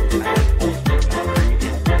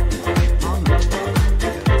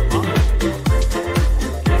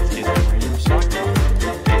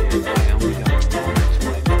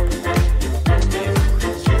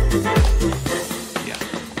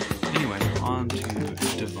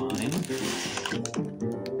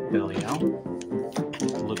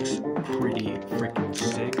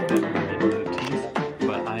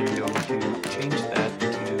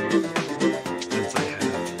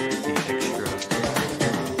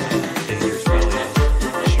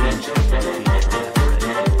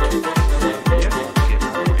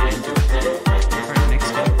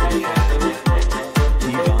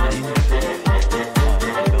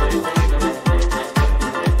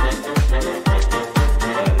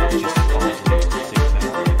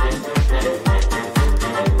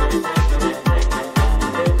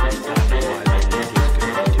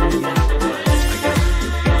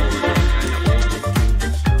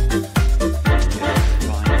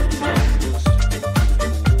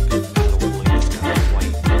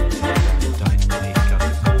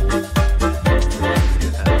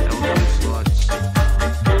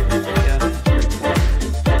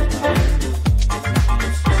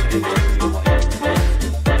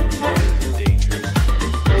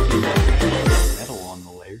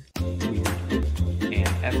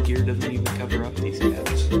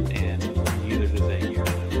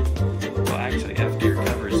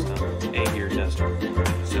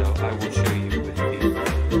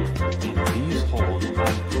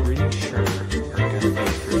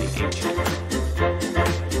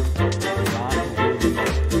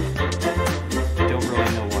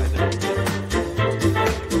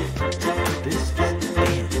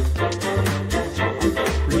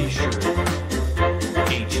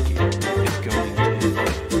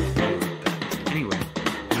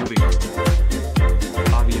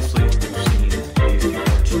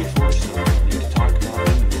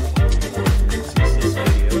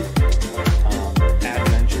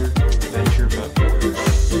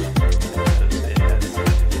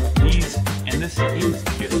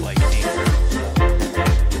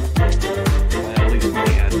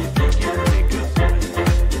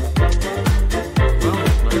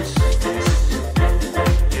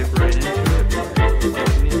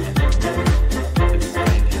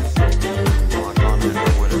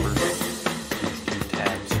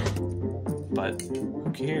but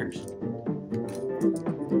who cares?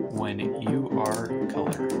 When you are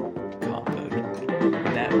color comboed,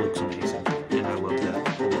 that looks amazing, and I love that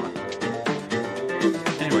a lot.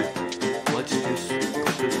 Anyway, let's just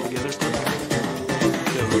put this together quickly.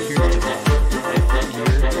 So here's the fifth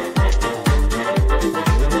year.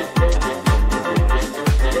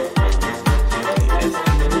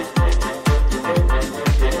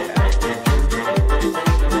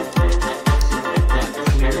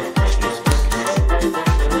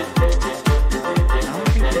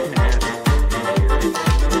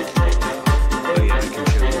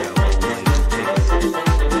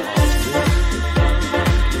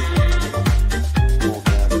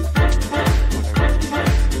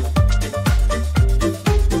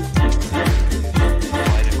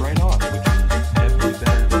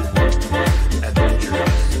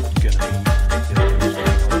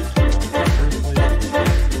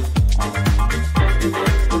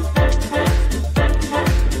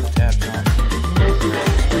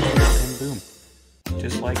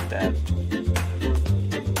 Like that,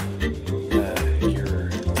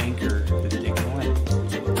 your anchor is taken away.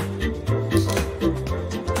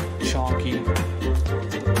 Chonky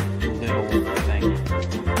little thing.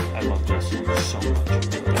 I love this so much.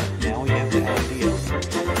 But now we have to add the other.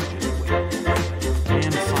 Just wait.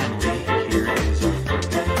 And finally, here is our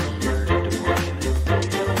perfect year devotion.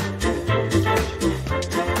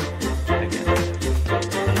 Again, trying to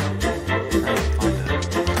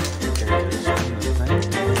find a character in the thing.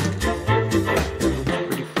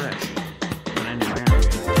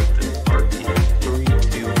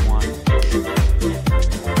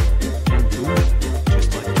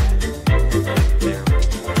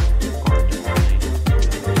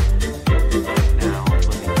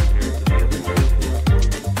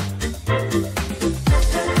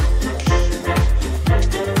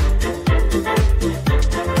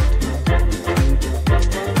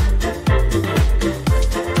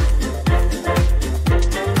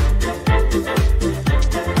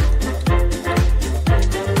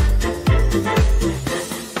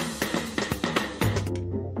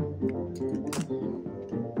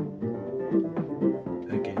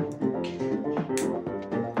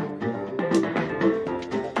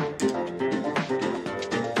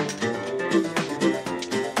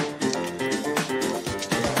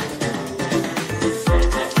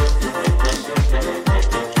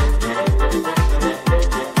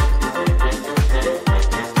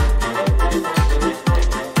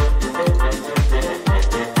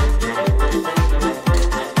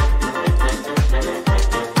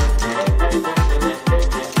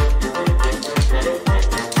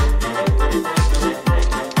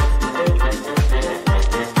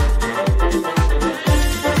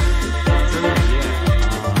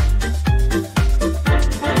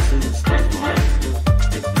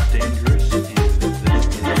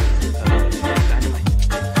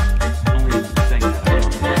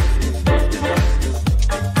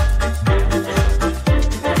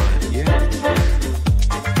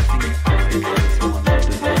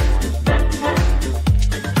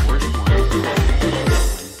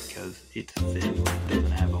 It's thin,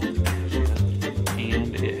 doesn't have all the gears yet,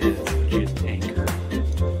 and it has just anchor, a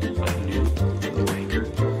new anchor.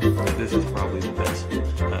 This is probably the best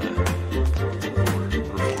performance-wise.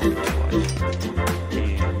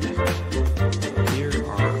 And here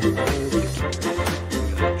are all the gears.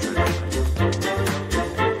 I'm gonna try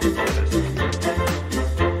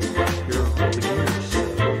here are all the gears. So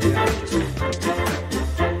yeah, I'm just gonna put this back.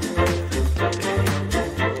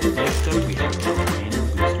 Next up, we have our random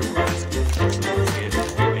booster box.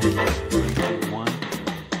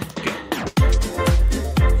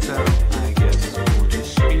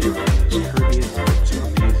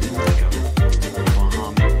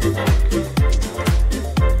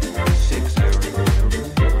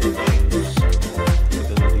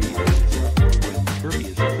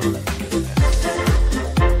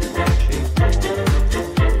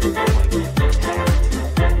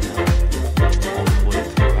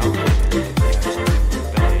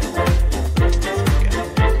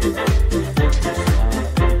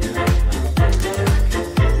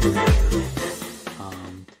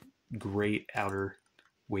 Great outer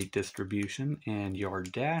weight distribution and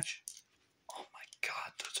yard dash. Oh my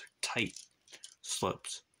god, those are tight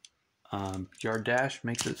slopes. Yard dash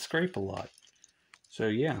makes it scrape a lot. So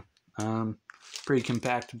yeah, pretty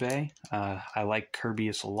compact bay. I like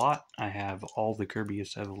Kirbyus a lot. I have all the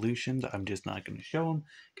Kirbyus evolutions. I'm just not going to show them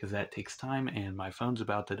because that takes time and my phone's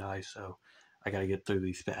about to die, so I gotta get through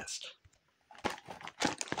these fast.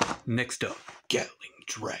 Next up, Gatling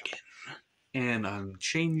Dragon. And I'm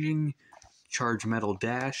changing Charge Metal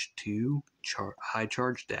Dash to high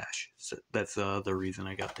charge dash. So that's the reason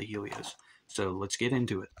I got the Helios. So let's get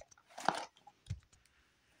into it.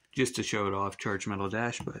 Just to show it off, charge metal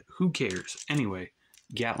dash, but who cares? Anyway,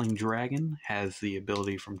 Gatling Dragon has the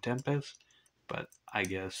ability from Tempest, but I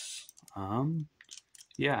guess,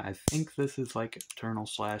 yeah, I think this is like Eternal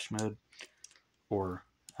Slash mode, or,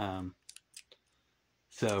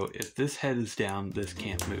 so if this head is down, this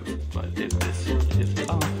can't move, but if this is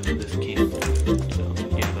up, this can't move. So,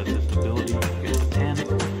 yeah, that's its ability. You get the 10.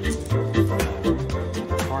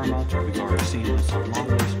 Karma, we've already seen this on long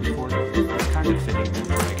list before. It's kind of fitting that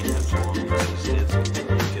Dragon has long list is,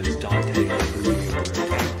 because Dante is really able to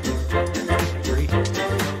attack. That's great.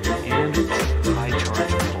 And high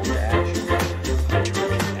charge metal dash. High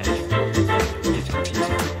charge dash. It's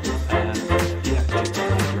confusing. Yeah, just a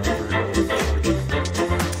high driver charge.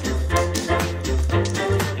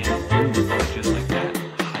 And boom, just like that.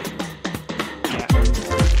 Height. Gatling.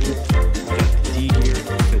 Got D gear,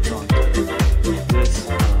 fits onto this.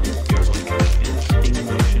 Goes like in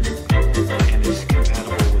motion, and is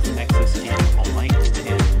compatible with Nexus and All Might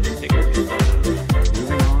and stickers.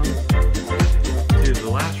 Moving on to the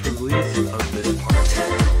last release of this part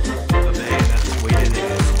of A that's weighted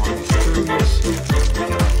as long as Curious. We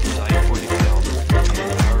got Side Point Excel and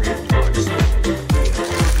Power Blocks. Yeah,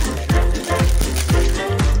 let's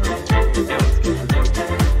get this up.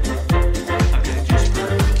 Okay, just for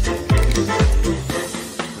the sake of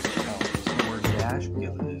switch out this word dash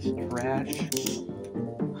because it is trash.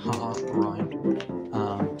 Haha, rhymed.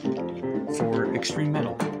 For Extreme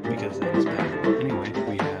Metal, because it is better. Anyway,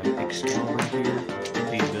 we have Excalibur here,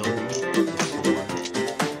 the ability for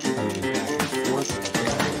moving back and forth.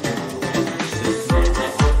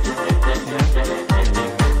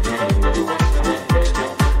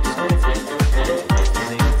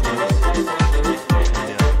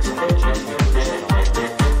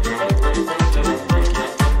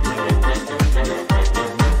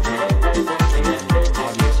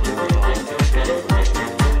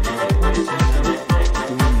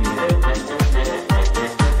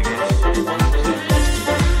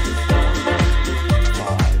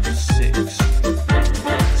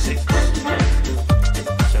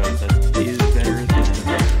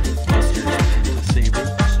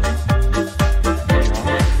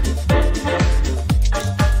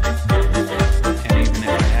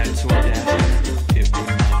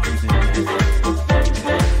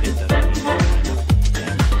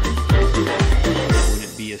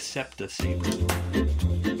 Septa Saber. So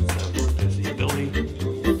there's the ability,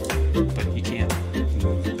 but you can't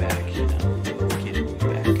move back, you know. You can't move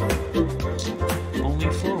back. Only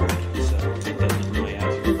forward, so it doesn't really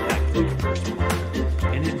ask you to act like a first one.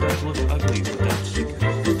 And it does look ugly without stickers.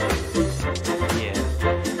 Yeah,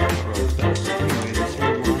 not really the best. Anyway, this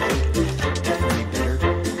third launcher is definitely better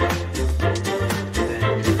than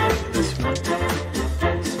this one.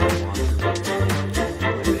 This launcher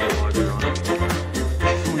with a logger on it.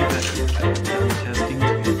 Definitely better.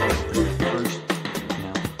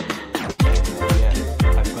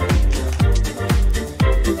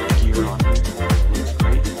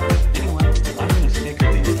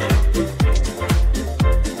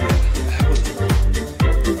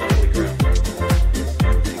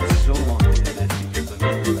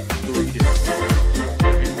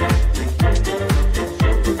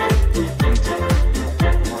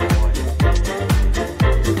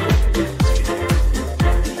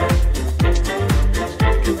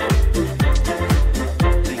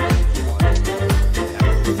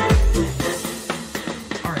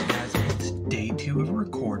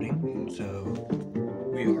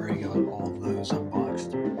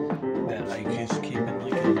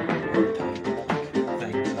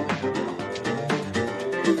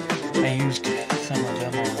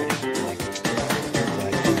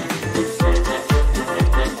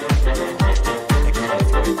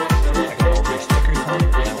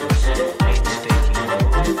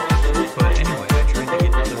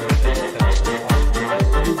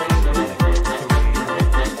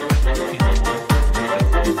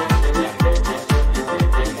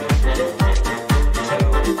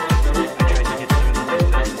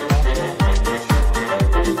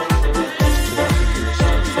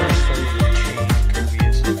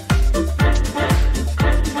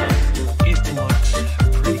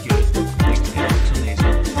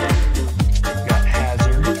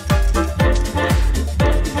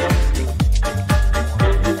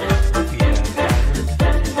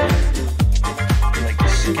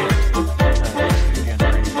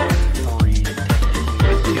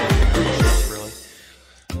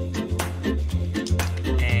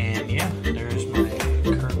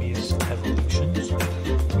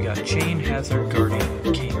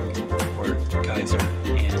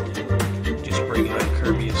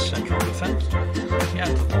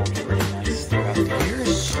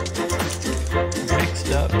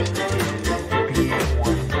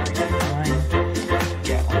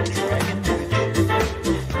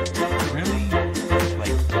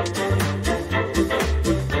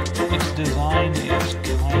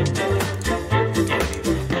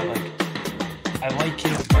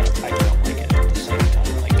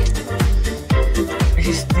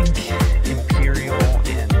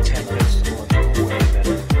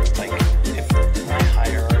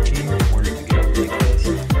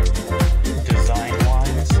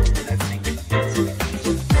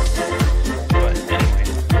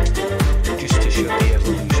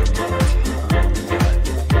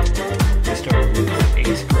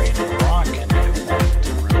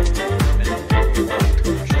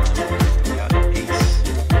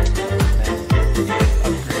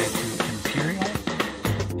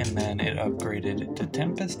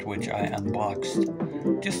 which I unboxed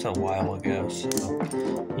just a while ago, so,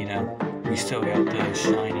 you know, we still got the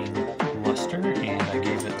shining luster, and I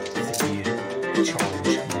gave it the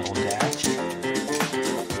charged metal dash.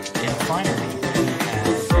 And finally, we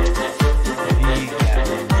have the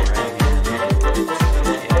Gatling Dragon.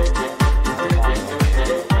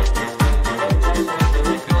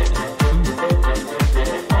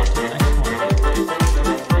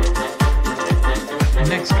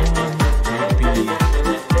 Next one would be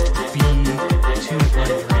B200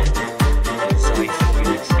 Xiphoid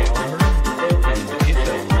Excalibur, and if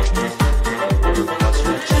evolutions, or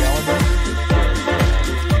Buster Excalibur,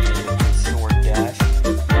 and Sword Dash,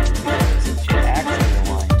 because it actually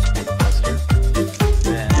aligns with Buster.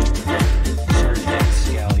 Then Surge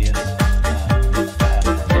Excalius,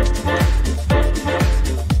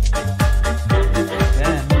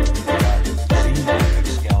 then Xeno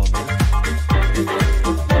Excalibur.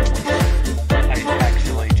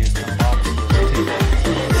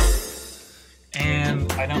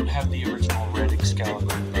 I don't have the original red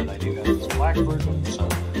Excalibur, but I do have this black version, so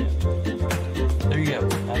there you go.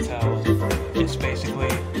 That's how it's basically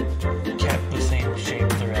kept the same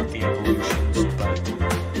shape throughout the evolutions, but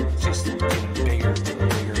it's just getting bigger and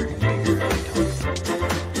bigger and bigger every time.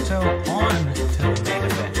 So on to the main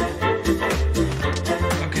event.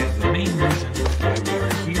 Okay, the main reason why we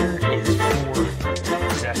are here is for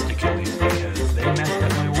Zest Achilles, because they messed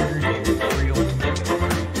up my order, gave me 3 ultimate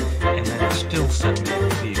delivery, and then still sent me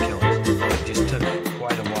the Achilles. It just took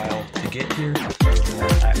quite a while to get here. And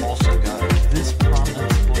then I also got this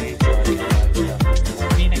prominence blade, so I can have this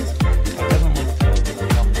Phoenix, but it doesn't look to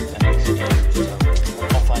come with any standard, so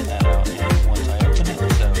I'll find that out once I open it.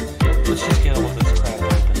 So let's just get all of this crap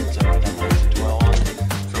open so I don't have to dwell on it.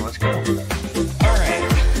 So let's go. Alright,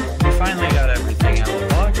 we finally got everything out of the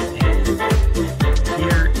box, and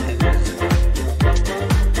here is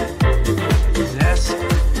Zest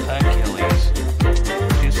Achilles.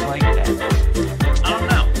 Just like that. I don't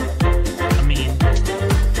know. I mean,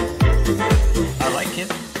 I like it.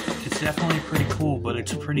 It's definitely pretty cool, but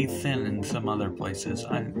it's pretty thin in some other places.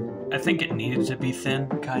 I think it needed to be thin,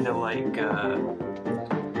 kind of like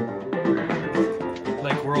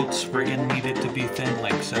World Spriggan needed to be thin,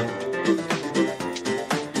 like so.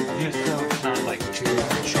 Just so it's not like too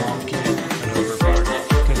chonky and overpowered.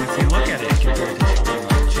 Because if you look at it compared to something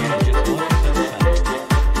like June, just look at this thing.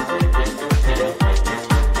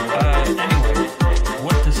 Anyway,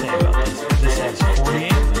 what to say about this? This has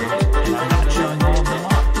 48 modes, and I'm not showing all of them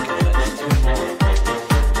off because that's too long.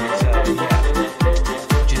 So yeah,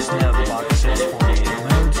 just know the box says 48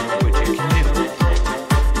 modes, which it can do.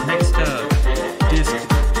 Next up, disc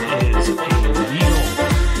is illegal.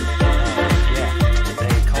 Yeah,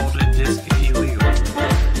 they called it disc illegal.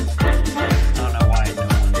 I don't know why no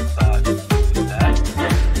one thought of that.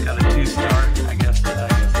 Got a 2-star. I guess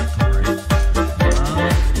that's alright.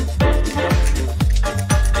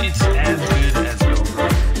 It's as good as over,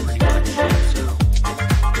 pretty much, so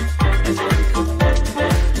that's pretty cool.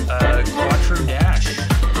 Quattro Dash. I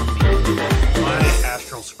mean, my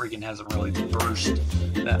Astral Spriggan hasn't really burst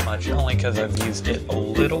that much, only because I've used it a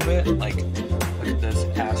little bit. Like, look at this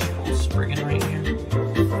Astral Spriggan right here.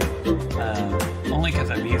 Only because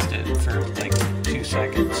I've used it for like 2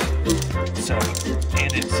 seconds. So,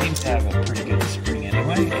 and it seems to have a pretty good spring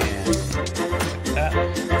anyway, and that.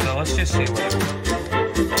 So let's just see what it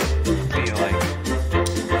would be like.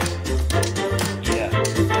 Yeah,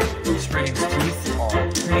 Spriggan's teeth are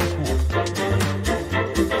pretty cool.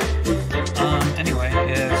 Anyway,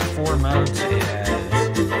 it has 4 modes. It has,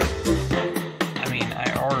 I mean,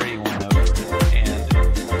 I already went over it,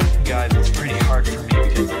 and guys, it's pretty hard for me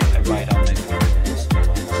because I bite on my fingernails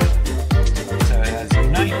sometimes. So it has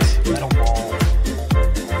Unite, Metal Ball,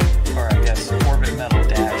 or I guess Orbit Metal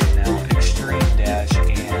Dash now, Extreme Dash,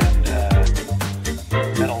 and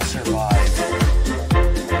Metal Survive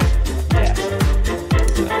Dash.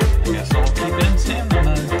 So I guess I'll keep it in stamina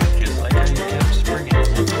mode, just like I kept Spriggan.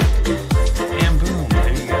 And boom,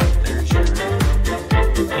 there you go. There's your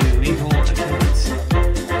illegal Achilles.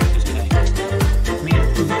 Just kidding. I mean,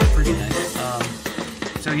 it's pretty nice.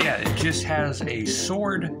 So yeah, it just has a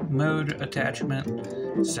sword mode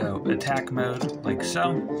attachment. So attack mode, like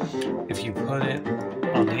so. If you put it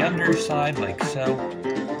on the underside, like so,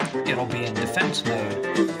 it'll be in defense mode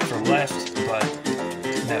for left, but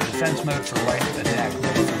no, defense mode for right, attack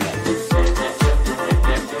mode for left.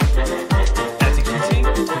 As you can see,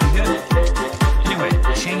 pretty good. Anyway,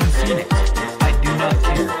 Chain Phoenix. I do not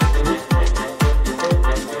care.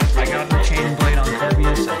 I got the chain blade on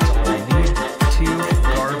Kirby's, that's all I need. 2,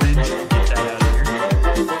 garbage, get that out of here.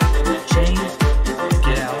 Chain,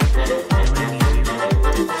 get out, do what I need to.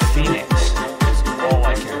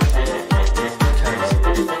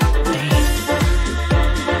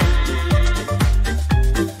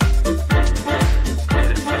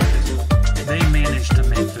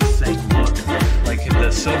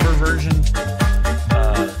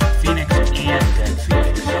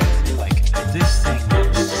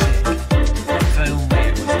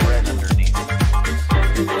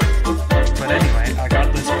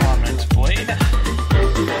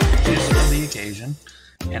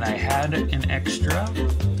 an extra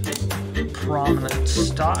prominent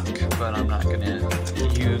stock, but I'm not going to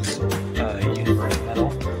use universe metal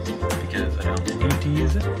because I don't need to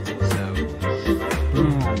use it. So,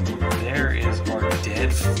 boom, there is our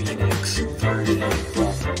Dead Phoenix version of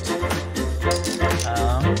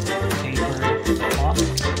paper pop.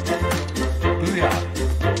 Booyah!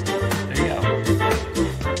 There you go.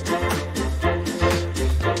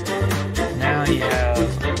 Now you have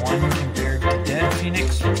one compared to Dead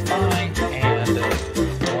Phoenix, fine, and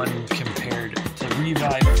one compared to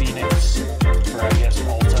Revive Phoenix for, I guess,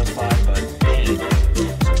 Alta 5, but pain.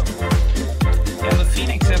 So, yeah, the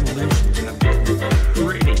Phoenix evolutions have been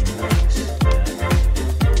pretty nice.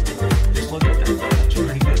 Just look at that. That's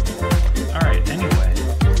pretty good. Alright, anyway.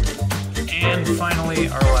 And finally,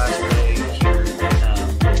 our last day here.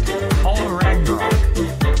 Hollow Ragnarok.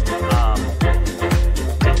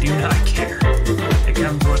 I do not care. It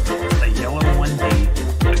comes with a yellow 1D,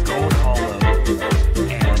 a gold hollow,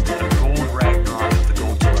 and a gold Ragnarok with a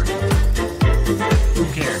gold target. Who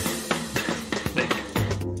cares?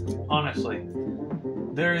 Honestly,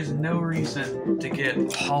 there is no reason to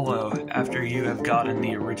get hollow after you have gotten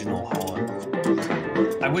the original hollow.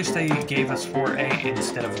 I wish they gave us 4A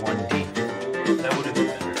instead of 1D. That would have been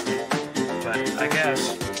better. But I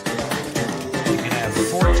guess you can have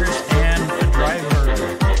Fortress and a driver.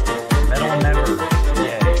 Metal Never.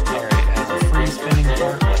 Yay. Alright, it has a free spinning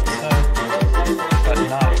part like so. But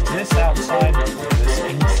not this outside, this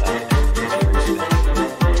inside is free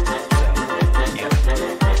spinning. So, yeah.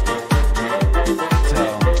 So,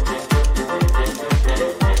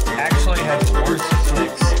 actually has worse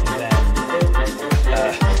flicks than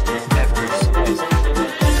Never is supposed to.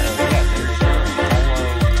 So, yeah, there's your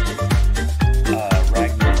hollow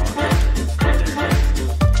Ragnarok there.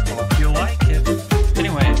 Hope you like it.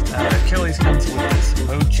 Anyway, Achilles comes with this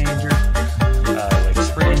mode changer, like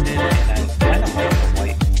Spriggan did, and I kind of like the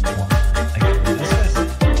white more. Like, this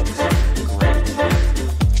looks great,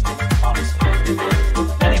 honestly.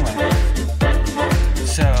 Anyway,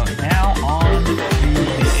 so now on to the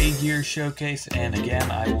A-Gear showcase, and again,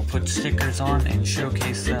 I will put stickers on and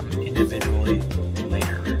showcase them individually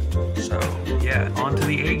later. So, yeah, on to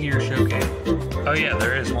the A-Gear showcase. Oh yeah,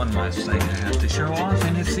 there is one last thing I have to show off,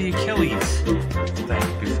 and it's the Achilles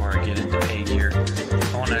thing before I get into A-Gear.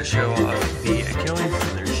 I want to show off the Achilles.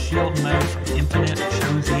 So there's Shield Mode from Infinite,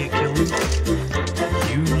 shows the Achilles,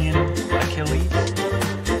 Union Achilles,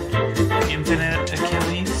 Infinite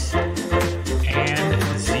Achilles,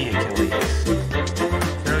 and Z Achilles.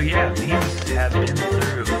 So yeah, these have been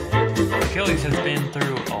through, Achilles has been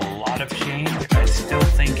through a lot of change. I still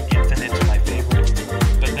think Infinite's my favorite,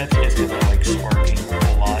 but that's just because I like sparking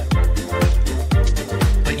a lot.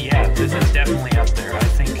 But yeah, this is definitely up there. I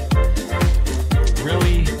think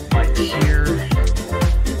really my tier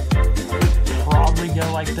would probably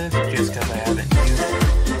go like this, just because I haven't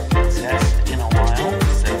used Zest in a while.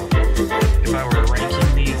 So if I were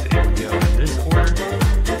ranking these, it would go in this order.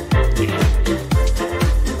 And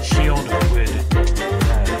Shield would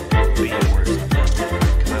be worse than this,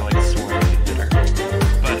 because I like Sword a bit better.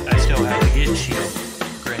 But I still have to get Shield.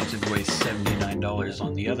 Granted, weighs $79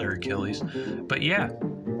 on the other Achilles. But yeah.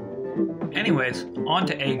 Anyways, on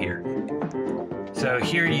to A-Gear. So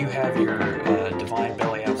here you have your Divine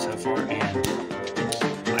Belly out so far, and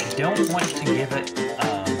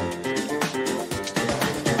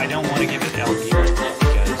I don't want to give it L-Gear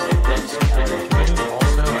because it's counterintuitive.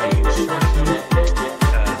 Also, I use Sharpie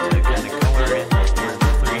to kind of color in where the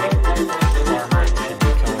 3 armor should be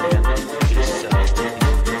colored in. Just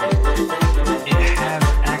it has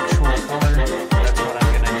actual color. That's what I'm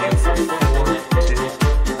gonna do for 4 too.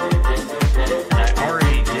 And I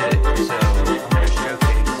already did it, so I'm gonna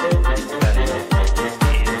showcase that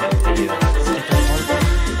in the sticker part.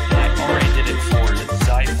 And I already did it for the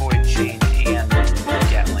Xiphoid chain and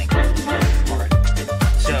Gatling part.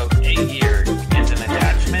 So A-Gear is an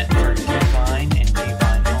attachment for Divine and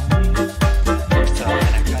Divine only. So I'm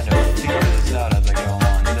gonna kind of figure this out as I go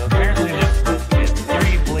along. So apparently there's supposed to be a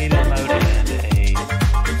 3-bladed mode and a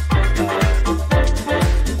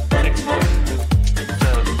 6-bladed mode. So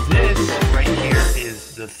this right here is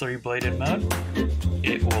the 3-bladed mode.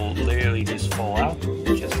 It will literally just fall out,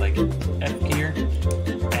 just like F-Gear.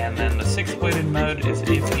 And then the 6-bladed mode is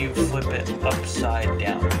if you flip it upside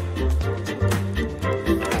down.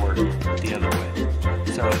 Or the other way.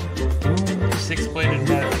 So, 6-bladed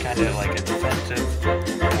mode is kind of like a defensive,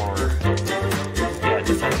 or, yeah,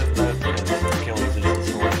 defensive mode, because Achilles is the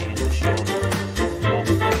sword and the shield.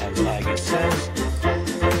 As Igus says,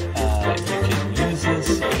 you can use this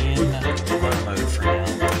in low mode for now.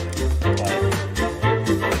 But,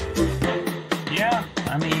 yeah,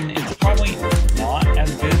 I mean, it's probably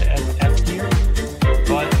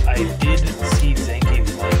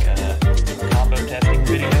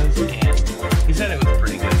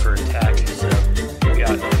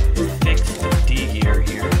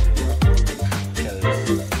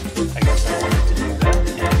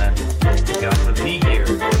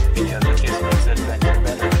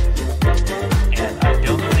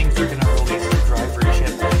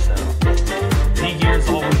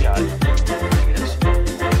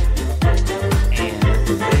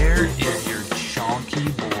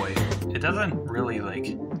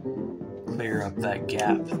that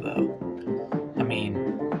gap though. I mean,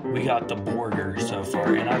 we got the border so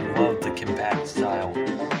far, and I love the compact style.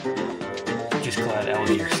 Just glad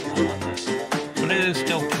Alligator still on this. But it is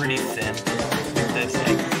still pretty thin with this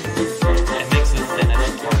thing. It makes the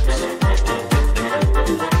thinnest parts a little bit thicker.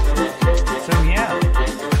 So yeah.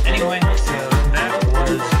 Anyway, so that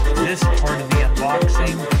was this part of the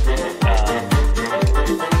unboxing.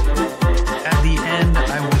 At the end,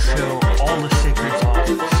 I will show all the secrets off.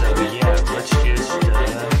 So yeah, let's just,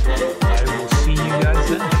 I will see you guys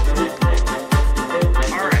then.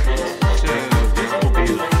 Alright, so this will be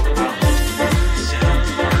like, seventh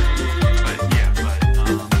part. But yeah,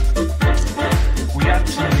 we got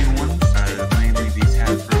some new ones. Mainly these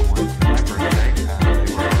Hasbro ones for my birthday.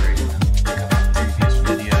 They were already in a couple of previous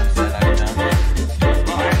videos that I've done.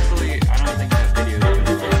 Well, actually, I don't think that video is going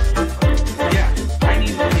to release. But yeah, I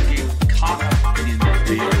need to get caught up in the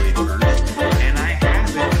Beyblade verse. And I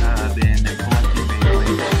haven't been collecting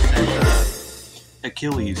Beyblades since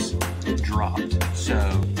Achilles dropped. So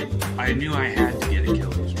I knew I had to get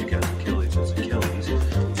Achilles because Achilles is Achilles.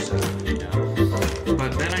 So, you know.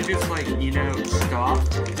 But then I just, like, you know,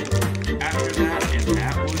 stopped after that, and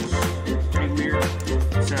that was pretty weird.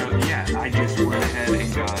 So yeah, I just went ahead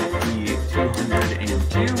and got the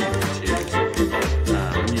 202, which is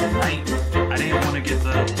Midnight. I didn't want to get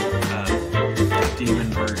the demon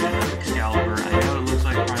version of Excalibur. I know it looks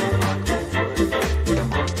like Prime Rock.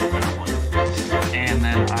 Come on, I don't want it. And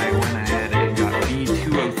then I went ahead and got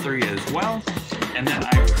B203 as well. And then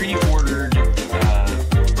I pre-ordered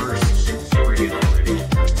Burst Spriggan already.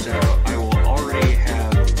 So I will already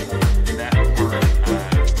have that part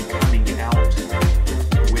coming out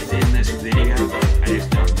within this video. I just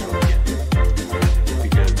don't know yet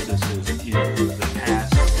because this is in the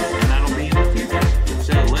past and that'll be in the future.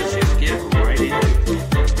 So let's just get right into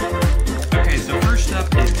it. Okay, so first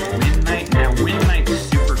up is Wind Knight. Now Wind Knight's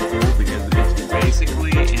super cool because it's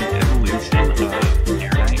basically an evolution of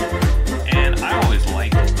Air Knight. And I always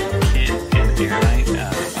liked Kit and Air Knight.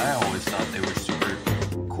 I always thought they were super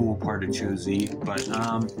cool part of Cho Z. But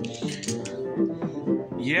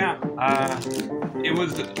yeah, it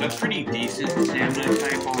was a pretty decent stamina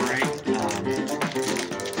type, alright.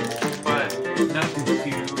 But nothing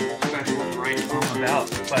too special to write home about.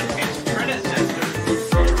 But its predecessor,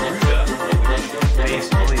 Garuda, which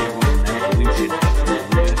basically was an evolution of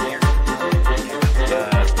Garuda here,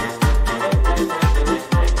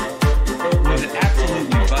 was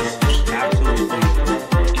absolutely busted, absolutely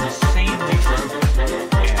insanely broken.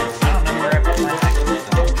 And I don't know where I put my knife, so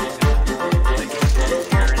I'm just gonna, like,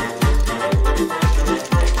 tear it.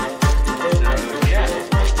 So yeah.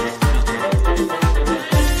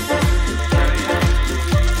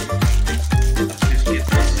 Let's just get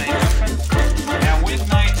this thing open. Now with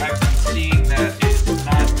Knight, I've been seeing that it's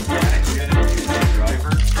not that good of a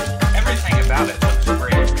driver. Everything about it looks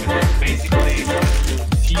great because it's basically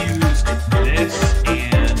fused this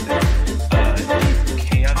and Deep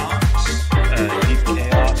Chaos's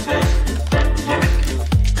gimmick.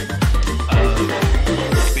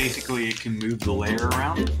 Basically, it can move the layer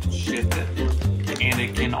around, shift it, and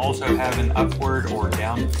it can also have an upward or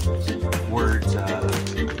downwards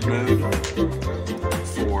mode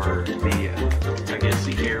for the, I guess,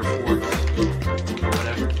 the Air Force or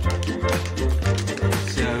whatever.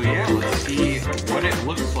 So yeah, let's see what it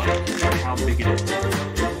looks like and how big it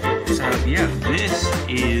is. So yeah, this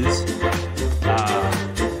is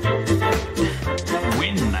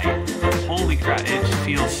Wind Knight. Holy crap, it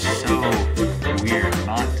feels so weird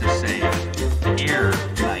not to say Air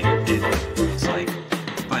Knight. It's like,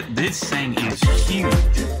 but this thing is huge.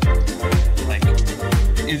 Like,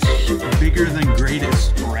 it's bigger than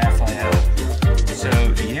Greatest Raphael. So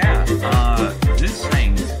yeah, this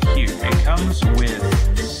thing's huge. It comes with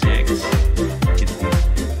 6. Get these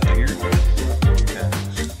out of here.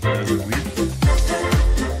 Those are weird.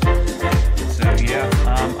 So yeah,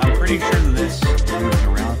 I'm pretty sure this moves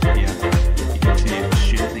around. Yeah, you can see it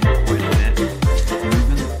shifting quite a bit,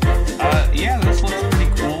 moving. Yeah, this looks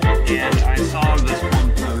pretty cool. And I saw this one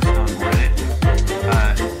post on Reddit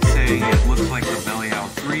saying it looks like the Belial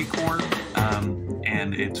 3 core.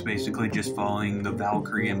 And it's basically just following the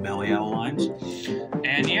Valkyrie and Belial lines.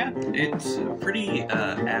 And yeah, it's a pretty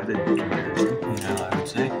avid comparison, you know, I would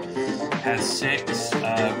say. Has 6.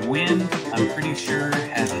 Wind, I'm pretty sure,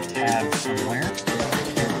 has a tab somewhere.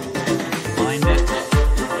 Find it.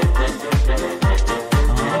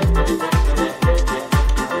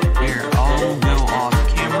 Here, I'll go off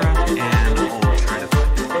camera and I'll try to find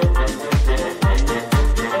it.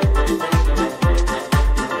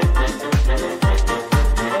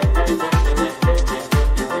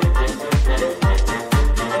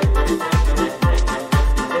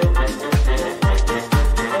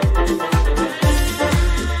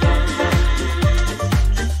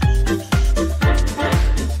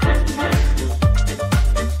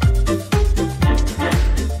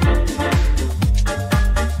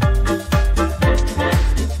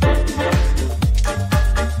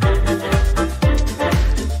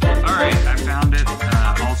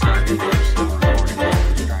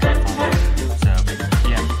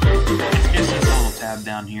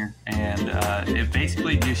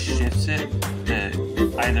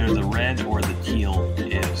 either the red or the teal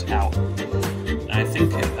is out. And I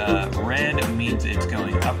think red means it's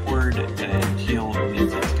going upward and teal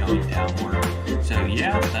means it's going downward. So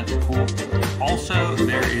yeah, that's cool. Also,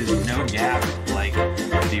 there is no gap like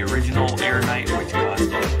the original Air Knight, which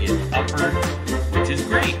caused it to get upward, which is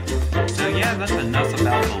great. So yeah, that's enough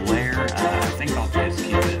about the layer. I think I'll just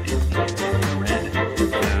keep it in the red mode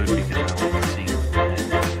because I like seeing red.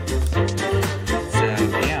 So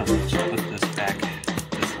yeah, let's put this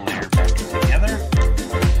layer back together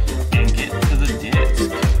and get to the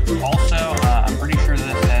disc. Also, I'm pretty sure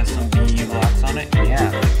this has some BU locks on it.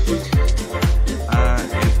 Yeah.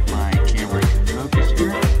 If my camera can focus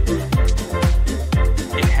here,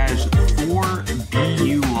 it has 4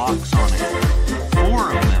 BU locks on it.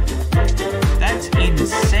 4 of them. That's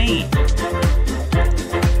insane.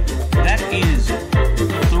 That is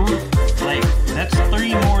that's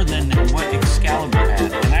 3 more than what Excalibur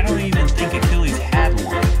had, and I don't even think Achilles had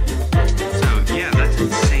one. So yeah, that's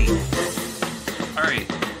insane. Alright,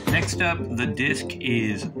 next up, the disc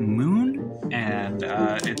is Moon, and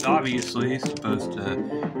it's obviously supposed to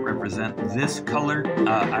represent this color.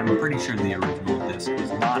 I'm pretty sure the original disc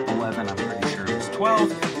was not 11, I'm pretty sure it was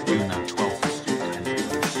 12, even though 12 is still 10.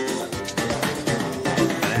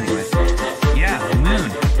 But anyway, yeah, Moon.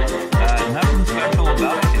 Nothing special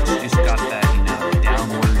about it, it's just got that, you know,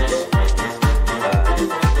 downwards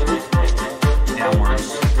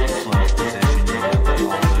slope position, you know, that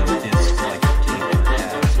all those discs like taper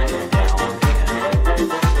has, down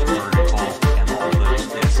and vertical, and all those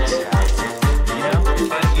discs have, you know,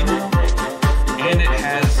 but you know, and it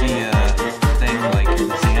has the thing like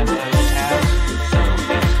Xanthos has, so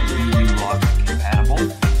it's BU lock compatible,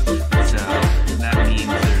 so that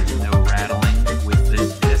means there's no rattling with this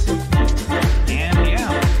disc, and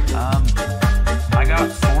yeah, I got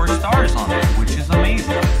 4 stars on it, which is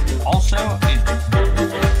amazing. Also, it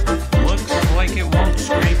looks like it won't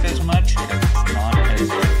scrape as much because it's not as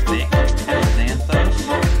thick as Xanthos,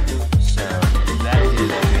 so that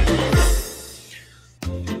is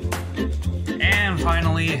good. And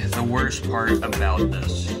finally, the worst part about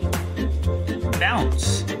this.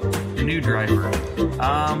 Bounce. New driver.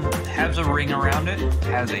 Has a ring around it,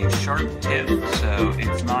 has a sharp tip, so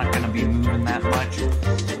it's not going to be moving that much.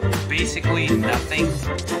 Basically nothing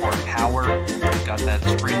for power. It's got that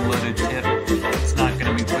spring-loaded tip. It's not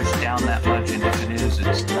going to be pushed down that much, and if it is,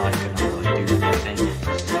 it's not going to really do anything.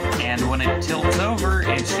 And when it tilts over,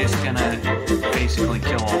 it's just going to basically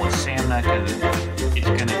kill all the stamina because it's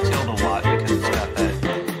going to tilt a lot because it's got that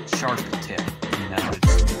sharp tip. You know,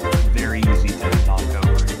 it's very easy to knock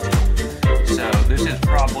over and tilt. So this is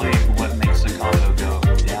probably what makes the combo go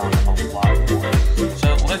down a lot more. So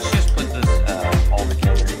let's just put this all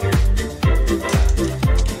together here.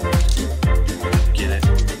 Get it?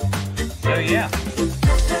 So yeah.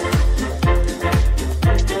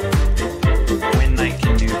 Wind Knight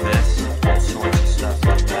can do this, all sorts of stuff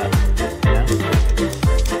like that. You know?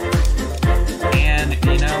 And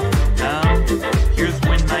you know, here's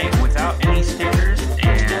Wind Knight without any stickers,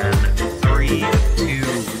 and 3, 2,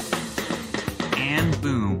 and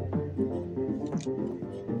boom.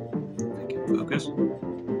 I can focus.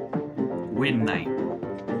 Wind Knight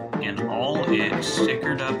in all its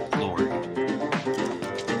stickered up glory.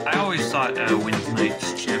 I always thought Wind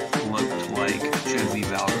Knight's chip looked like Josie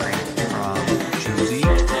Valkyrie from Josie.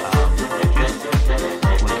 Just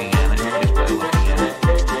looking at it, just by looking at it.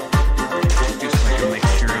 Just like a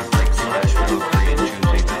mixture of like Slash Valkyrie and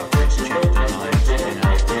Josie Valkyrie's chip designs, you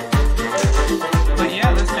know. But yeah,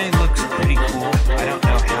 this thing looks pretty cool. I don't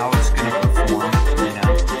know how it's gonna perform, you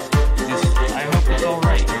know. Just, I hope it's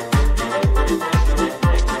alright.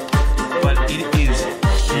 But it is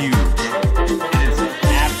huge. It is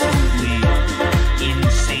absolutely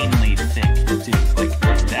insanely thick, too. Like,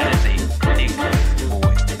 that is a big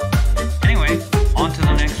boy. Anyway, on to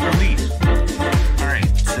the next release.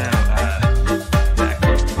 Alright, so, back a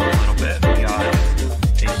little bit. We got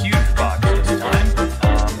a huge box this time.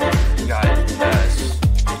 We got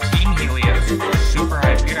Team Helios, Super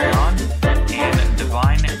Hyperion, and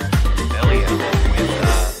Divine Belial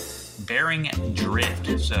with Bearing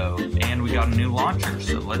Drift. So, and we got a new launcher,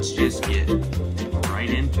 so let's just get right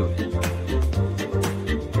into it.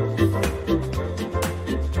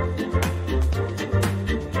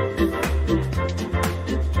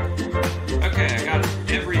 Okay, I got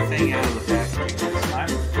everything out of the packaging this time,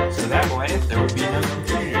 so that way there would be no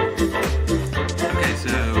confusion. Okay,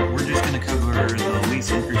 so we're just going to cover the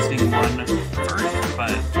least interesting one first,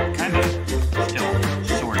 but kind of still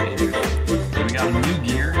sort of interesting. So we got a new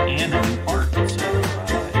gear and a new part, so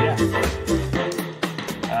yeah.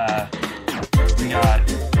 We got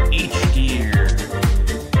H gear,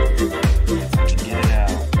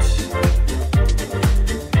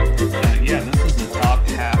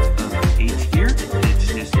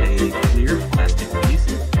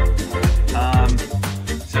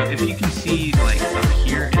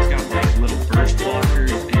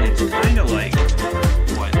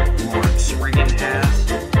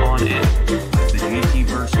 on it, like the GT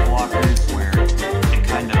verse blockers, where it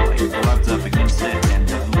kind of like rubs up against it and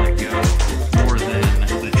doesn't let go, more than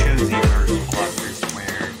the Chosy verse blockers,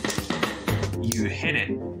 where you hit it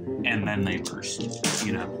and then they burst,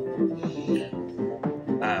 you know.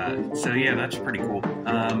 So yeah, that's pretty cool.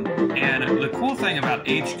 And the cool thing about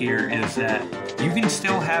H gear is that you can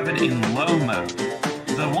still have it in low mode.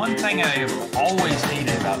 The one thing I've always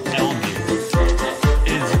hated about L gear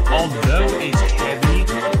is, although it's heavy,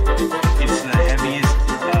 it's the heaviest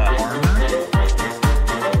armor,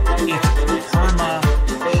 it's perma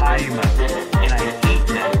high mode, and I hate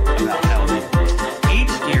that about L gear.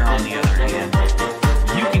 H gear, on the other hand,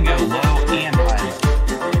 you can go low and high mode.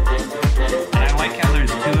 And I like how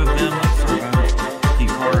there's two of them for both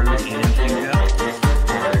Hikaru and Hyuga,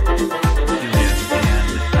 or Helios and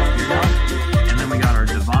Hyuga. And then we got our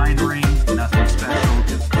Divine Ring, nothing special,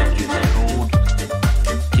 just gold.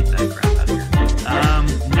 Get that crap out of here.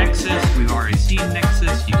 Nexus, we've already seen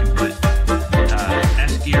Nexus. You can put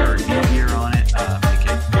S gear or D gear on it, make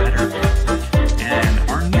it better. And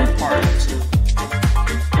our new parts,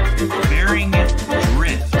 bearing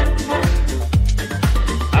drift.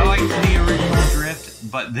 I like the original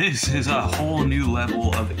drift, but this is a whole new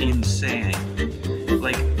level of insane.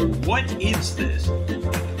 Like, what is this?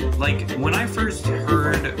 Like, when I first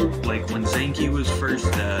heard, like, when Zenki was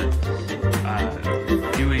first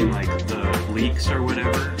doing, like, the leaks or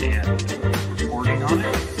whatever and reporting on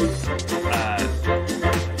it,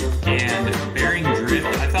 and bearing drift,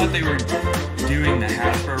 I thought they were doing the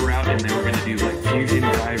Hasbro route and they were going to do, like, fusion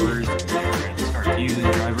drivers, and they were going to start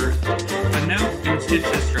fusing drivers. But no, it's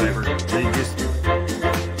this driver. They just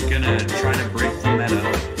gonna try to break the meta,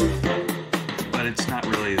 but it's not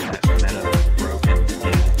really that meta broken.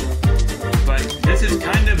 Yeah. But this is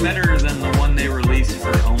kind of better than the one they released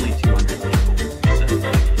for only 200 people. So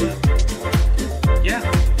yeah,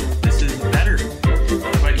 this is better.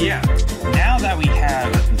 But yeah, now that we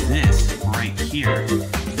have this right here,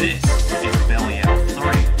 this is Belly Out 3.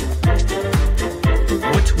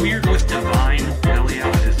 What's weird with Divine Belly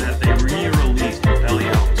Out is that they re-released Belly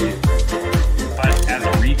Out 2. But as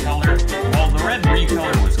a recolor, well, the red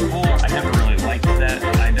recolor was cool. I never really liked that.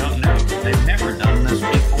 I don't know. They've never done this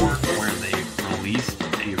before, where they released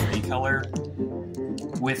a recolor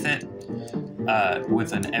with it,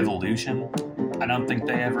 with an evolution. I don't think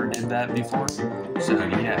they ever did that before. So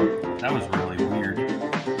yeah, that was really weird.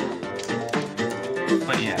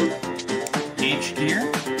 But yeah, H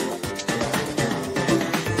gear.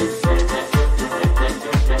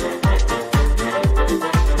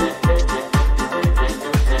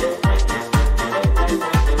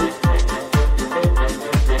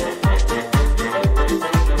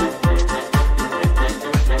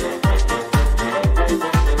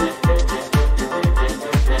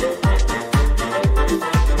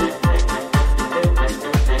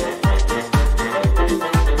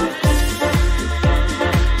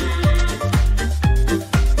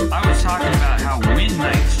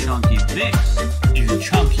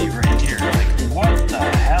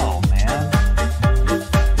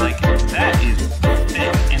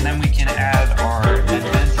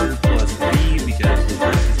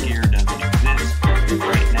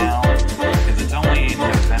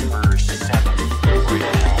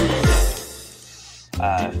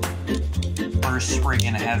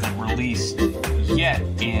 Hasn't released yet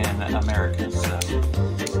in America, so,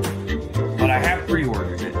 but I have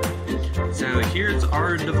pre-ordered it. So here's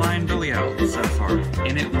our Divine Belly Out so far,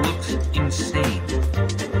 and it looks insane.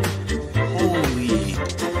 Holy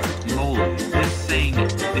moly, this thing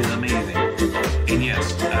is amazing. And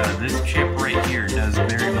yes, this chip right here does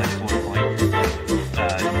very much look like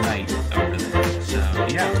Knight over there. So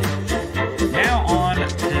yeah, now on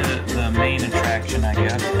to the main attraction, I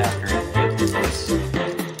guess, after it puts this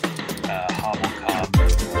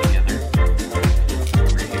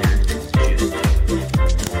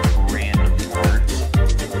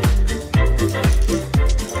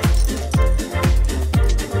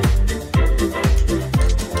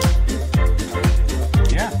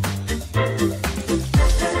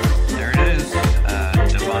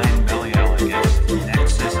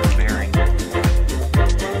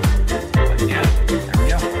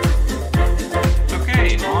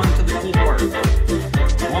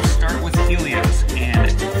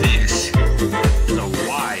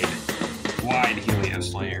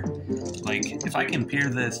if I compare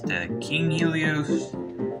this to King Helios,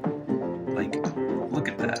 like, look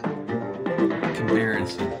at that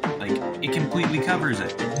comparison. Like, it completely covers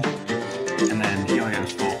it. And then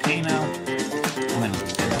Helios Volcano, I'm gonna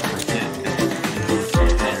leave it for a bit because it looks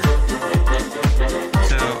better.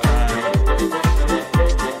 So,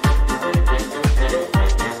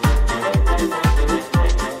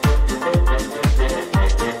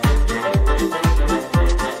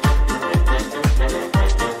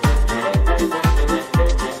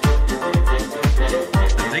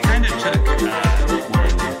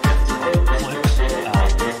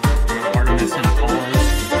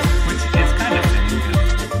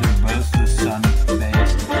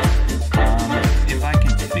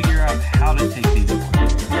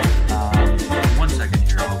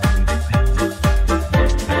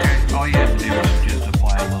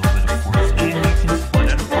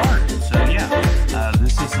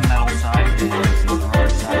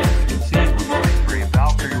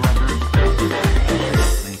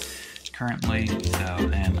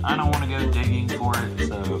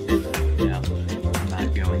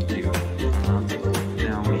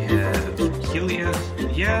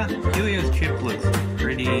 Helios chip looks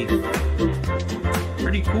pretty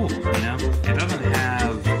cool, you know? It doesn't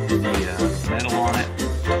have the metal on it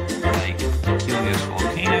like Helios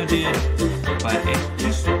Volcano did, but it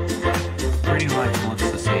just pretty much looks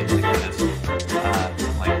the same like this,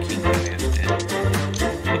 like King Helios did.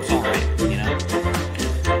 Looks alright, you know?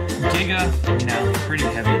 Giga, you know, pretty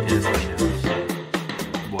heavy disc, you know, so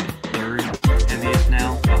what, third heaviest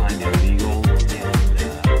now, behind Illegal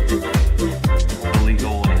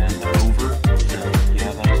and Over, so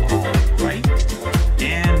yeah, that's all right.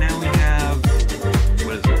 And now we have,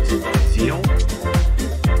 what is this, Zeal?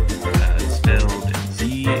 It's spelled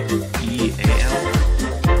Z-E-A-L.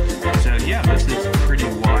 So yeah, this is pretty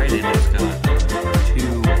wide, and it's got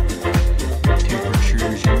two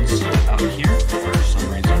protrusions up here for some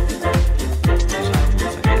reason.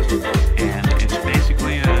 And it's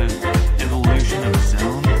basically an evolution of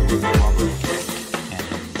Zone with rubber and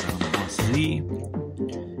Zone plus Z.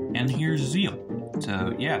 And here's Zeal. So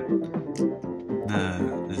yeah,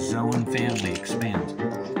 the Zone family expands.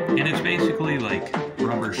 And it's basically like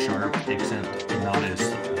Rubber Sharp, except not as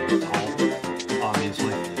tall,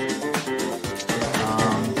 obviously.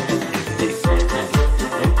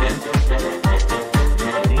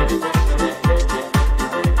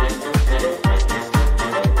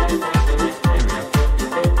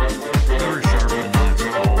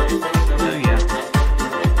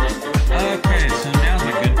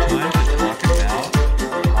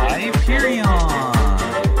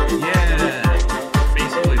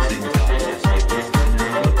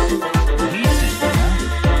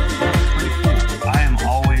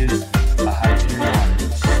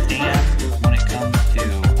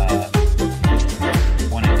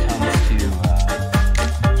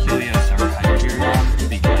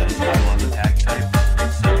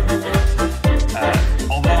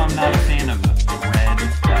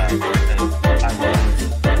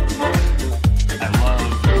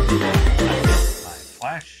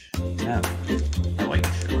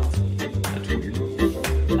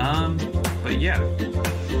 But yeah,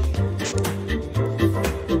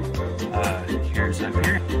 here's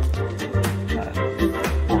Hyperion,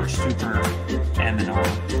 or Super and then R.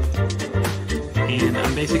 And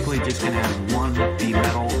I'm basically just going to have one be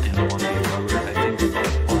metal and one be rubber. I think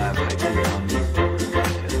I'll have Hyperion be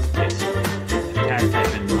rubber because attack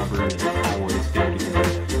type and rubber is always go together.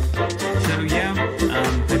 So yeah,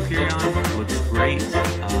 Hyperion looks great.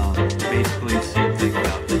 Basically the same thing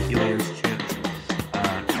about the Helios chip.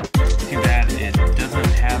 Too bad it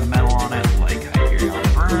doesn't have metal on it like Hyperion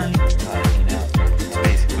Burn, but you know, it's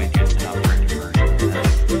basically just an upgraded version of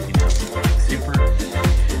this, you know, like Super.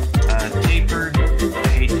 Tapered, I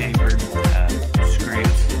hate tapered,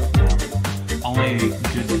 scrapes, you know, only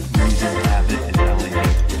good reason to have it is LED.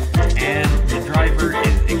 And the driver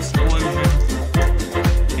is Explosion.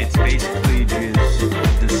 It's basically just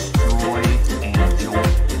destroy and jolt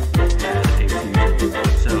at a fusion.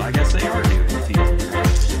 So I guess they are doing fusion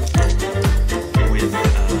with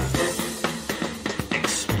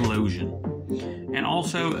Explosion. And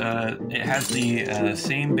also, it has the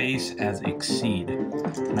same base as Exceed.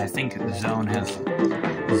 And I think Zone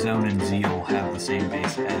and Zeal have the same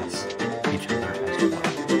base as each other as well.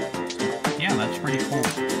 Yeah, that's pretty cool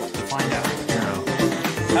to find out. So,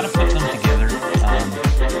 how to put them together.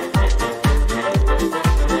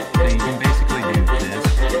 So you can basically do this,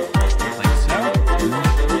 like so,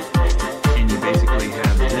 and you basically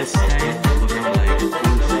have this thing looking like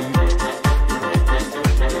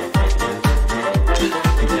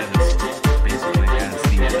basically has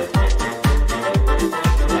the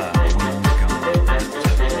wings going like that. So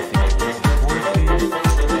I think it was a force field.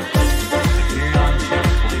 Hyperion chip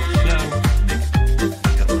like so,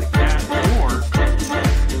 make it like that, or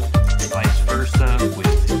if I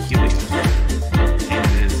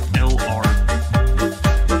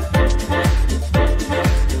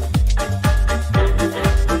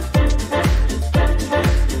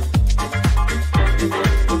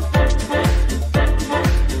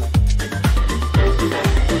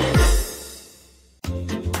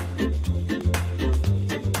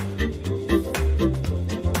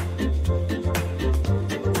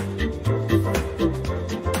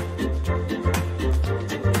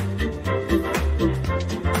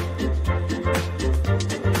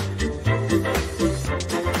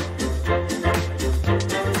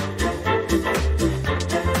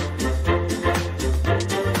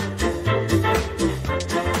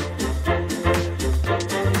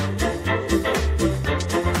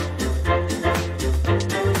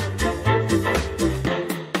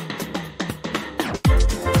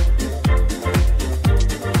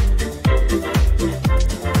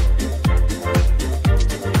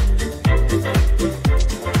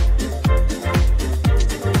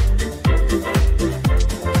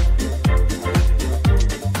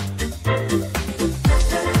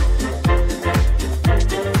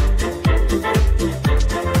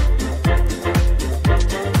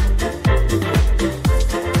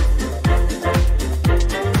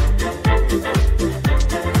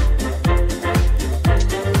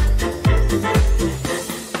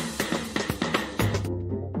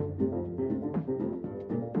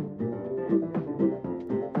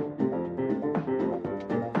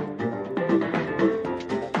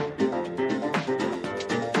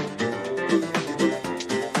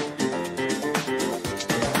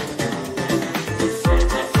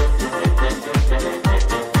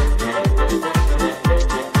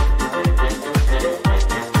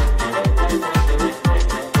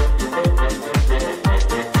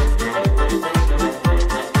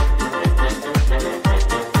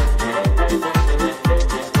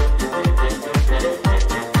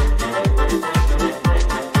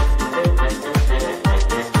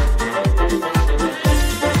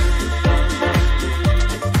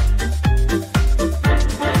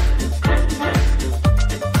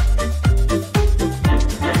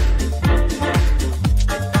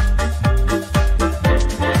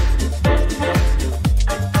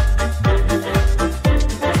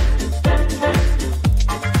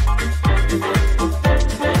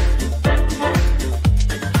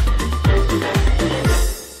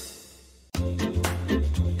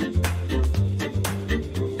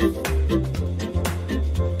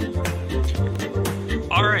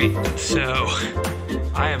So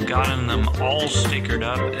I have gotten them all stickered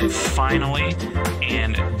up finally,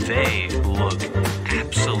 and they look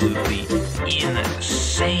absolutely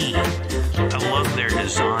insane. I love their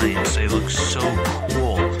designs. They look so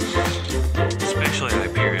cool, especially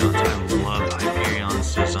Hyperion's. I love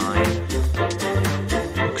Hyperion's design.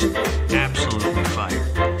 Looks absolutely fire.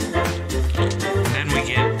 And then we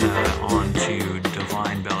get on to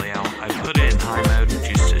Divine Belial. I put it in high mode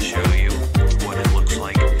just to show you what it looks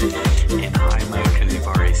like in high mode, because you've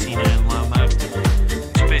already seen it in low mode.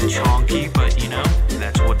 It's a bit chonky, but you know,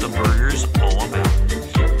 that's what the burger's all about.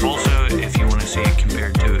 Also, if you want to see it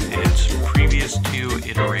compared to its previous two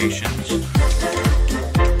iterations,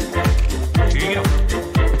 here you go.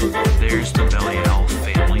 There's the Belial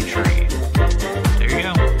family tree. There you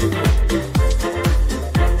go.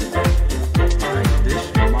 Alright, this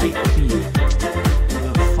might be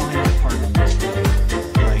the final part of this video.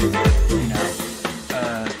 Like, you know,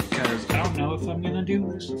 because I don't know if I'm gonna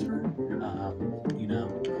do this for, you know,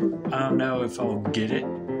 I don't know if I'll get it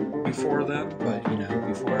before then, but, you know,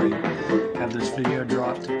 before I have this video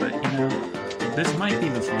dropped, but, you know, this might be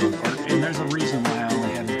the final part, and there's a reason why I only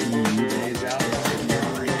have the days out.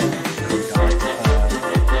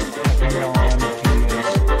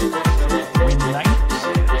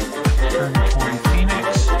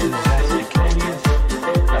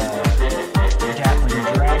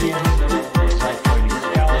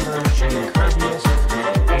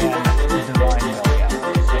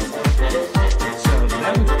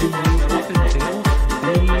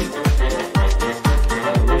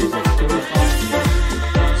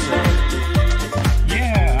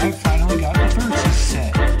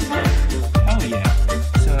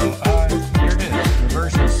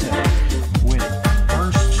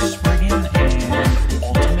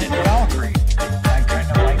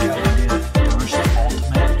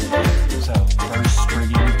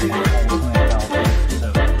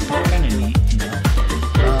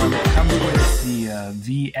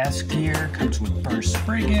 VS gear, comes with Burst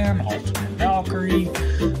Spriggan, Ultimate Valkyrie,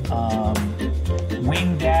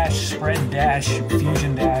 Wing Dash, Spread Dash,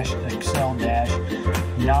 Fusion Dash, Excel Dash,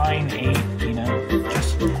 9-8, you know,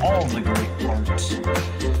 just all the great parts,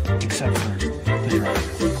 except for the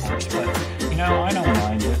driver, of course, but, you know, I don't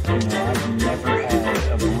mind it, you know, I've never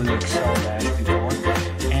had a blue Excel Dash before,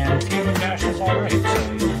 and Fusion Dash is alright,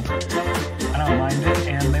 so, you know, I don't mind it,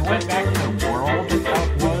 and they went back to World how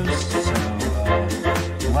it was, so,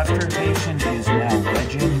 left rotation is now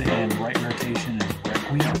Legend, and right rotation is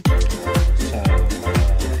Requiem. So,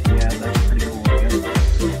 yeah, that's pretty cool, I guess.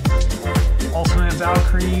 Ultimate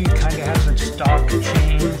Valkyrie kind of has its stock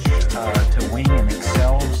change to Wing and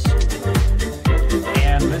Excels.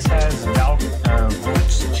 And this has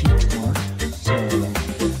Volt's cheek mark. So,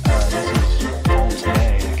 this is all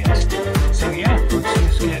today, I guess. So, yeah, let's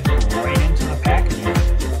just get right into the packaging.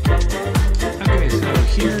 Okay, so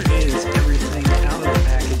here is everything out of the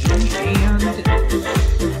packaging, and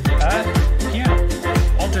yeah,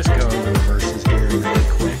 I'll just go over the Versus gear really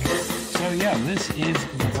quick. So yeah, this is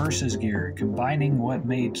the Versus gear, combining what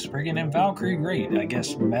made Spriggan and Valkyrie great. I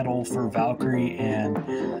guess Metal for Valkyrie and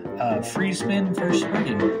Free Spin for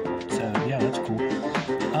Spriggan. So yeah, that's cool.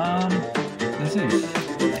 This is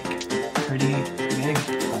like pretty big.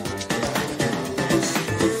 It's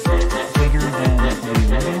bigger than the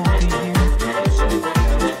original gear.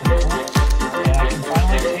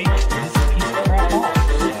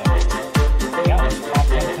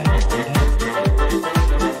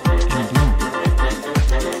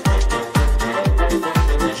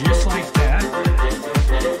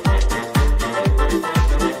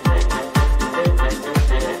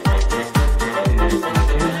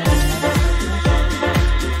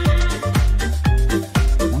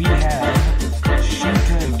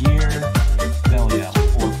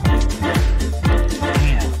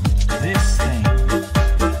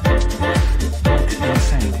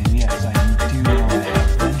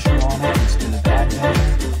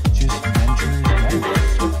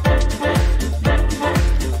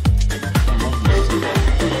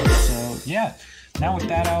 Now with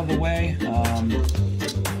that out of the way,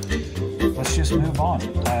 let's just move on.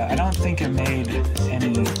 I don't think it made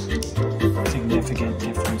any significant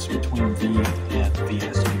difference between V and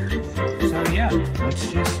VS here. So yeah,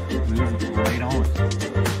 let's just move right on.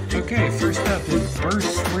 Okay, first up is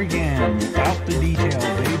Burst Spriggan, without the detail,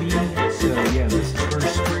 baby. So yeah, this is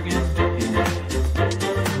Burst Spriggan,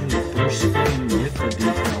 and Burst Spriggan with the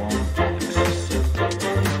detail on the box.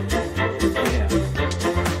 Yeah.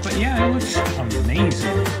 But yeah, it looks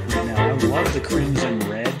amazing right now. I love the crimson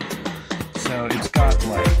red. So it's got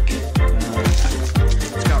like,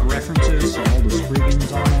 it's got references to all the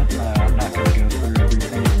Spriggans on it. I'm not going to go through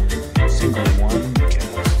everything in single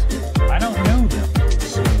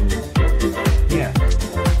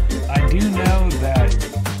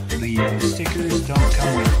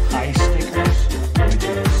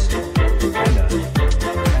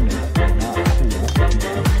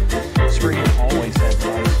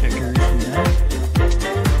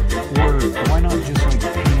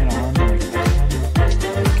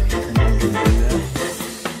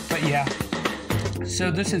So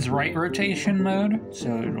this is right rotation mode,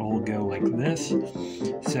 so it'll go like this.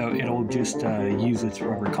 So it'll just use its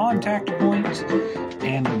rubber contact points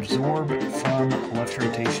and absorb from left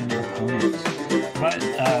rotation opponents. But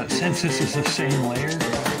since this is the same layer,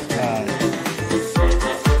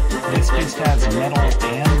 this just has metal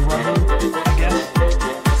and rubber, I guess.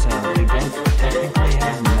 So they both technically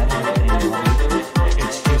have metal and rubber.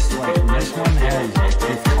 It's just like this one has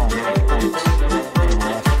both contact points for the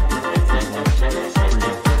left spring.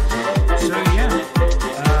 So yeah,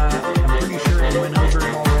 I'm pretty sure I went over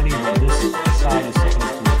it already, but this side is supposed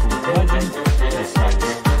to look like Legend, this side is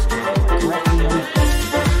supposed to look like Requiem,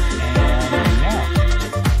 and yeah,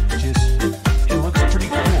 just, it looks pretty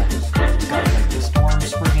cool. It's got like the Storm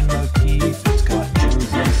Spriggan motif, it's got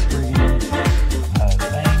Josie Spriggan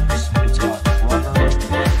things, it's got rubber,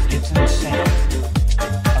 it's insane.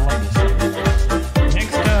 I love this thing.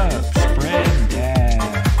 Next up, Spread Dash.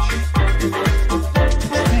 It's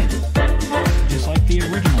thin, just like the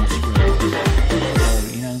original Spread. So,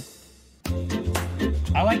 you know,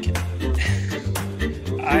 I like it.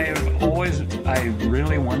 I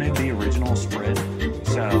really wanted the original Spread,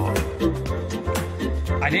 so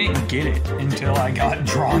I didn't get it until I got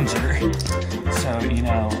Dronzer. So, you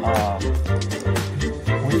know,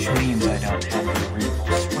 which means I don't have the original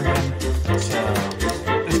Spread. So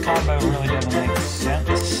this combo really doesn't make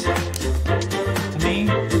sense to me.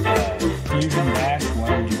 Fusion Dash,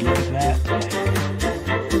 why would you give it that? Like,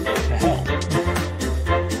 the hell?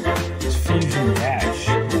 It's Fusion Dash,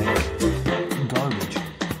 like, garbage.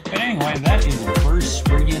 But anyway, that is the first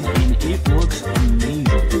Spriggan, and it looks amazing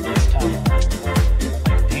this time around.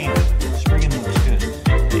 Damn, Spriggan looks good.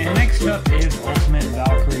 And next up is Ultimate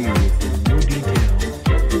Valkyrie with no detail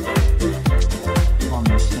on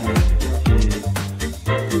this thing. There we go.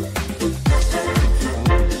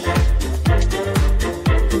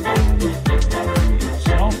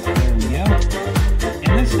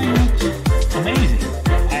 And this thing looks amazing.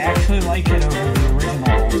 I actually like it over the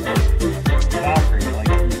original Valkyrie.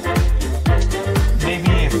 Like,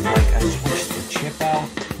 maybe if like I switched the chip out,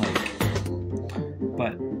 like,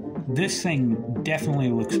 but this thing definitely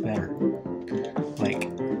looks better. Like,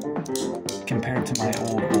 compared to my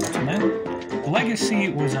old Ultimate. Legacy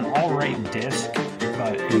was an alright disc,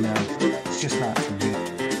 but you know, it's just not for me.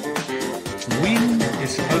 Wing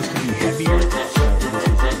is supposed to be heavier, so this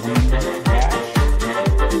is Wing Dash.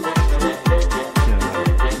 So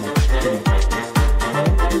it looks pretty cool.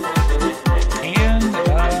 And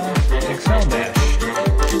Excel Dash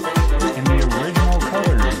in the original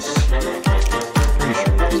colors. Pretty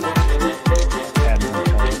sure that's it. Add more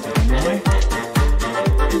colors to it anyway.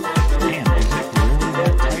 Damn, is it really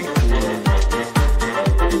that tight?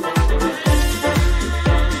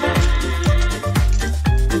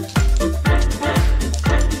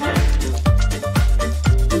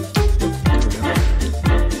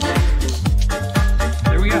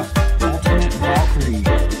 There we go. Ultimate Valkyrie.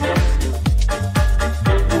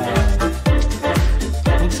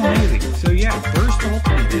 Looks amazing. So yeah, first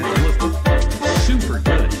Ultimate did look super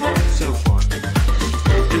good so far.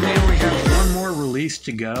 And we only have one more release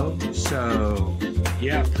to go, so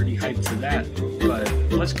yeah, pretty hyped for that. But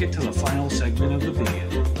let's get to the final segment of the video.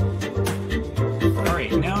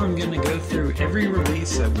 Alright, now I'm going to go through every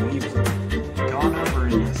release that we've gone over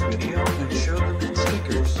in this video and show them in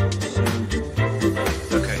stickers. So,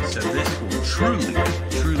 okay, so this will truly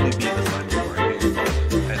be the fun part here.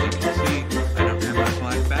 As you can see, I don't have my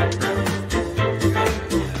black background.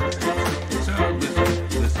 So this will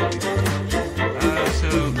be fun. So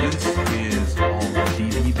this is all the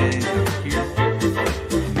DD Beys over here.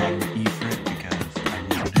 I'm not going to E-Frit because I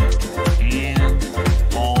want it. And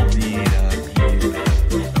all the PU Beys.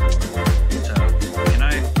 So, and I,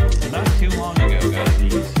 not too long ago, got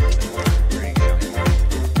these. Pretty shiny.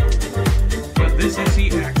 But this is the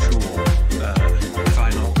actual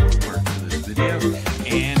final work for this video.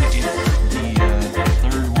 And it's the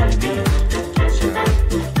third one of these. So,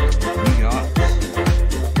 we got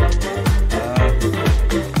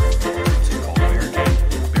what's it called? Barricade.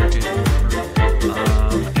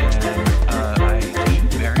 And I hate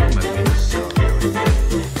bearing my wings, so I'm going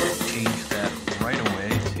to change that right away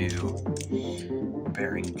to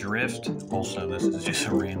bearing drift. Also, this is just a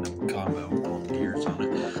random combo with all the gears on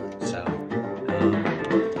it. So,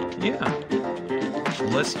 yeah.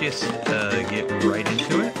 Let's just get right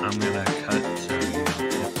into it. I'm gonna cut some.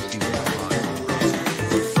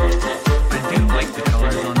 I do like the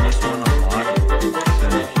colors on this one a lot. So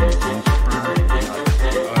here's Lucifer.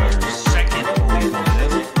 Our second Illegal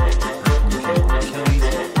Disc. First one came on Achilles.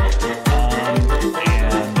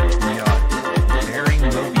 And we got Bearing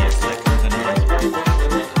Mobius that comes in a nice.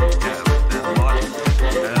 Yeah, that lot.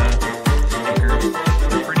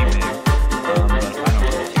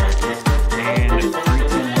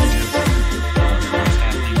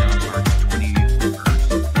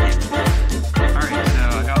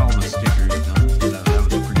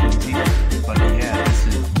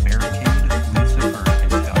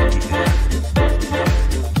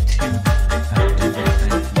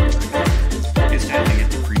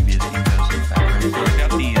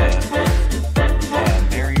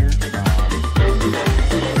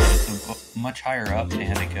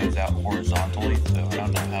 horizontally, so I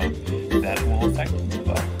don't know how that will affect it,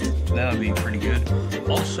 but that would be pretty good.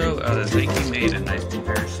 Also, Zenki made a nice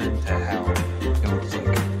comparison to how it looks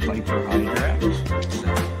like Viper Hydrax, so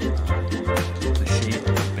the shape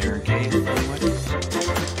of the barricade anyway.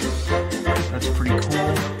 That's pretty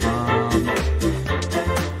cool.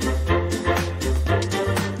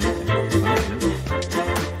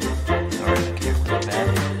 Sorry, the camera's bad.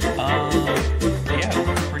 Yeah, it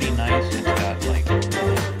looks pretty nice. It's got like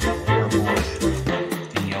purplish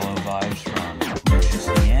and yellow vibes from Lucius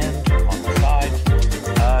the End on the sides.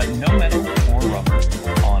 No metal or rubber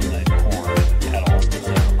on the core at all,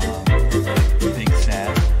 so big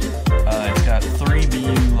sad. It's got 3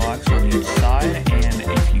 BU locks on each side, and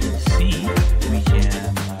if you can see, we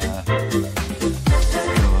can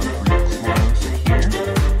go up pretty close here.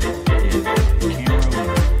 If the camera would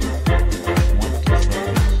want to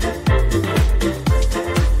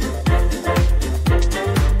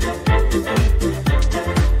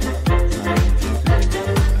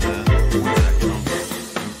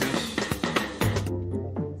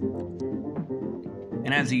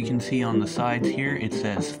And as you can see on the sides here, it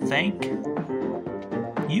says thank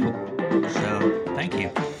you. So thank you.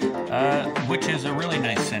 Which is a really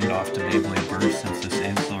nice send-off to Beyblade Burst since this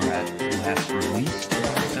is the last release.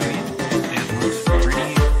 So yeah, it looks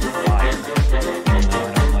pretty fire. Even though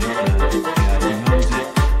I don't like the guy who knows it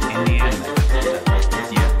in the anime. So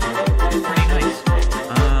yeah, pretty nice.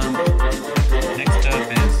 Next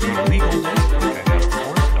up is the legal disc, which I got a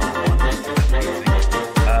 4-star one. Amazing.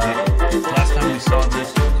 Last time we saw this,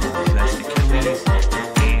 it was on Zest Achilles,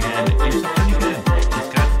 and it's pretty good. It's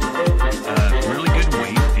got really good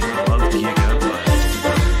weight. It's above Giga, but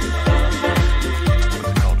what's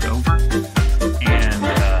it called? Over. And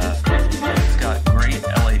it's got great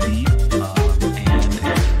LAV, and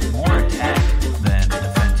it's more attack than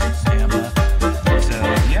defensive stamina. So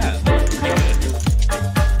yeah, it looks pretty good.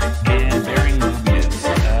 And bearing Mobius,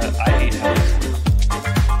 I hate how this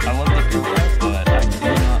looks. I love the purple, but I do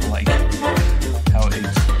not like how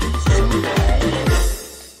it's so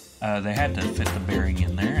tall. They had to fit the bearing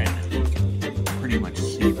in there, and you can pretty much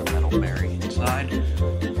see the metal bearing inside.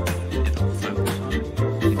 It'll focus on it.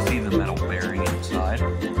 You can see the metal bearing inside,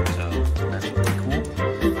 so that's pretty cool.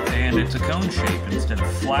 And it's a cone shape instead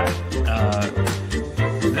of flat.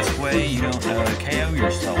 This way you don't KO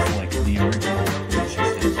yourself like the original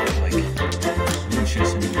Lucius is, like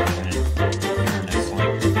Lucius and Uranus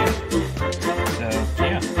like to do. So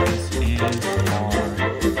yeah, this is our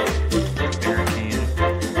barricade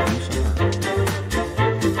Lucifer.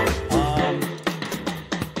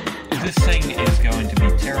 This thing is going to be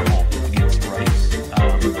terrible against Rice.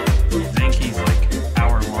 Zenki's like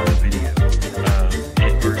hour-long video of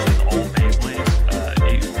it versus all Beyblades.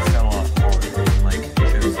 It fell off hard and like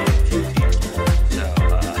shows the FTT. So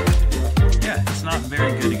yeah, it's not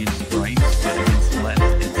very good against Rice, but against Leth,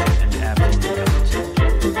 it's an absolute godsend.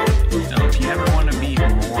 So if you ever want to be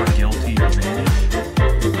more guilty or vanish, this is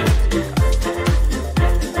the guy.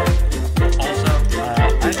 Also,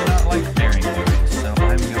 I do not like bearing moving, so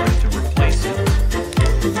I'm going to replace it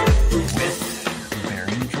with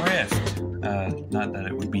bearing drift. Not that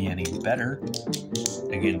it would be any better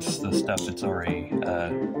against the stuff it's already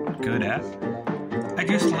good at. I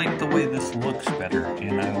just like the way this looks better,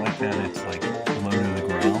 and I like that it's like low to the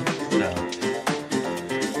ground. So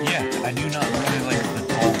yeah, I do not really like the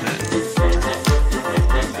tall bit.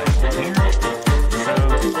 Back up here. So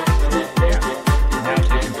yeah, now to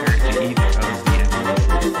compare it to each of the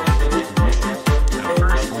evolution positions. The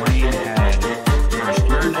first lane had first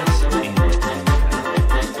Uranus in the original,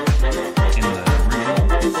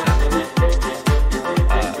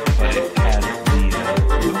 but it had the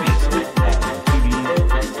Mobius 2D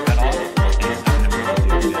cut off, and I never really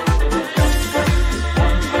do it.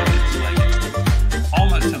 But it's like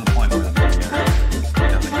almost to the point where the barrier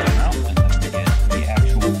doesn't come out, and then we get the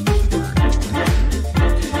actual Lucifer evolution.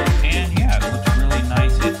 And yeah, it looks really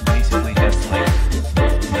nice. It basically has like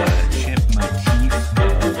the chip motif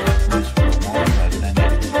of Lucifer 1, but then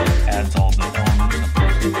it adds all the elements of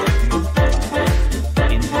Lucifer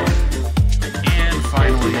 2 into it. And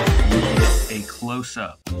finally, we get a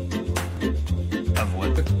close-up of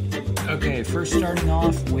what. Okay, first starting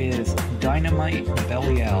off with Dynamite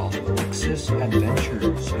Belial Lexus Adventure.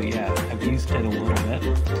 So yeah, I've used it a little bit.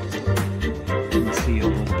 You can see a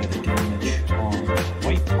little bit of damage on the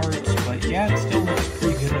white parts, but yeah, it still looks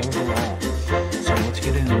pretty good overall. So let's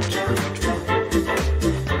get into its perfect form.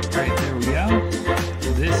 Alright, there we go.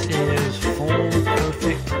 This is full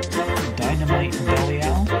perfect Dynamite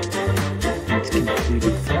Belial. It's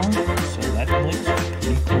completed form, so that looks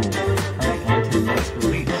pretty cool. Alright, on to the next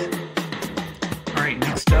release. Alright,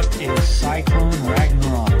 next up is Side Cyclone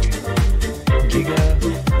Ragnarok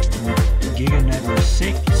Giga Never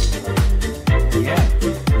 6. Yeah,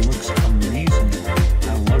 it looks amazing. I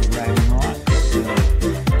love Ragnarok. So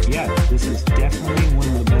yeah, this is definitely one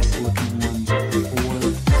of the best looking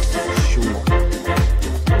ones for sure.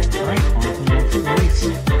 Alright, on to the next release.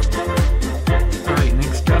 Alright,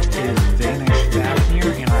 next up is Vanish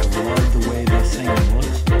Fafnir, and I love the way this thing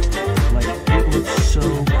looks. Like, it looks so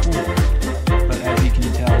cool. But as you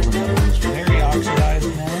can tell, the metal is very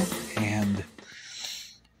oxidized now, and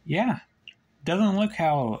yeah, doesn't look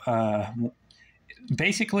how,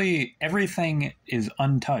 basically everything is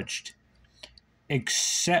untouched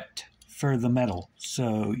except for the metal.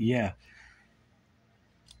 So yeah,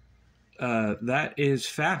 that is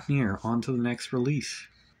Fafnir. On to the next release.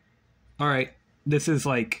 Alright, this is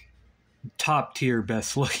like top tier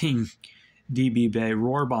best looking DB Bay.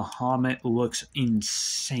 Roar Bahamut looks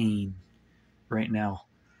insane right now.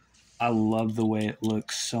 I love the way it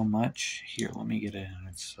looks so much. Here, let me get it in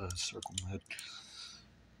its circle mode.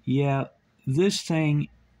 Yeah, this thing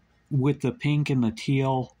with the pink and the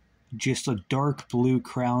teal, just a dark blue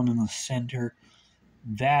crown in the center,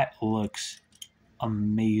 that looks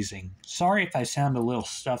amazing. Sorry if I sound a little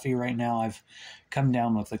stuffy right now. I've come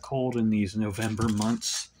down with a cold in these November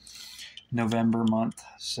month,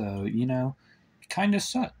 so you know, it kind of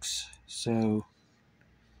sucks. So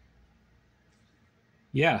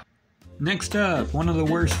yeah. Next up, one of the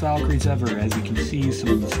worst Valkyries ever. As you can see, some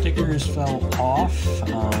of the stickers fell off,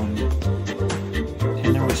 and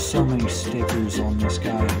there were so many stickers on this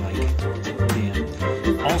guy, like, damn.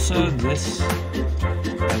 Also, this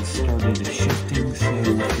has started shifting, so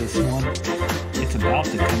with this one, it's about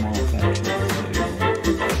to come off, actually,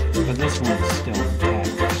 so, but this one's still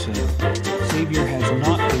intact, so Savior has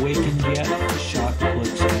not awakened yet. Shot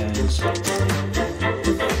looks as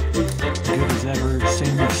good as ever.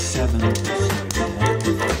 Same with 7. So,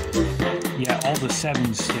 yeah, all the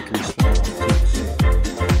 7 stickers fell off too. So,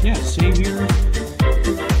 yeah, Savior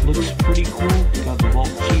looks pretty cool. Got the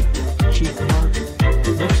vault cheek mark.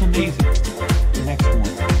 Looks amazing. Next one.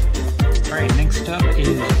 Alright, next up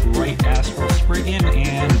is Right Astral Spriggan,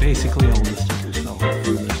 and basically all the stickers fell off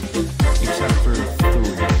for this, except for 3.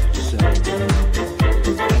 So,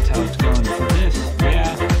 that's how it's going for this.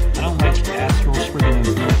 Yeah, I don't like Astral Spriggan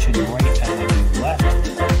as much in right as I do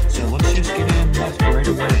left, so let's just get in left right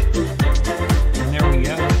away. And there we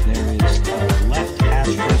go. There is left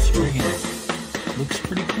Astral Spriggan. Looks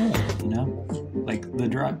pretty cool, you know? Like,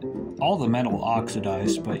 all the metal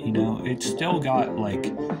oxidized, but you know, it's still got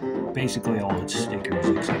like basically all its stickers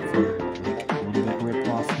except for like a little bit ripped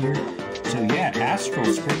off here. So yeah, Astral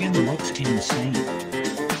Spriggan looks insane.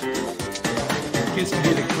 Just to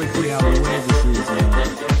get it quickly out of the way, this is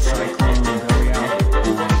Cyclone Burial.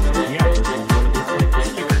 Yeah, this is what it looks like with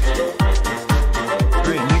stickers.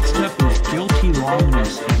 Alright, next up is Guilty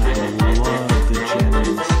Longness, and I love the gem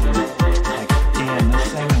in this thing. Like, damn, this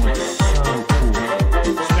thing looks so cool.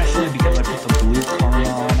 Especially because I put the blue karma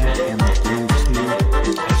on it and the blue too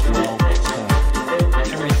as well. So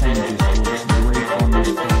everything just looks great on this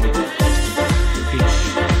page.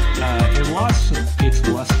 It lost its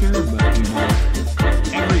luster, but you know,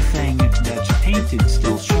 everything that's painted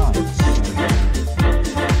still shines. So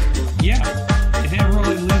yeah, it didn't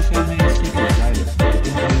really lose that many stickers either. It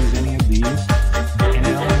didn't lose any of these, and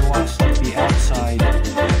it only lost like the outside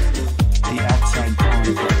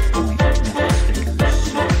contact point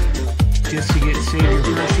stickers. Just to get Savior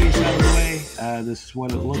Perseus out of the way, this is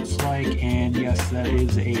what it looks like, and yes, that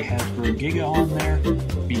is a Hasbro Giga on there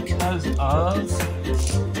because of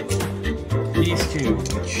these two,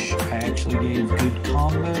 which I actually gave good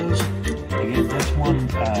combos. I gave this one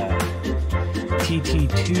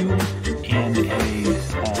TT2 and a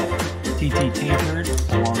TT tapered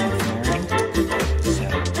along with Mary. So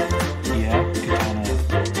yeah, Katana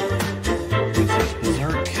with this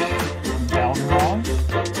Berserk Balrog,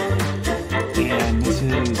 and this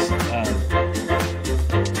is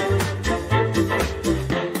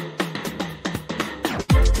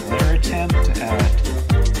their attempt at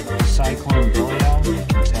Cyclone Burial. You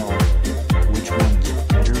can tell which one's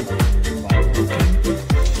better by looking.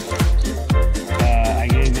 I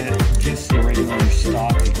gave it just the regular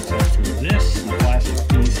stock, except for this, the plastic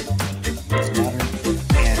piece, doesn't matter,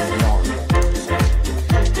 and yarn.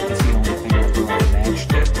 That's the only thing that really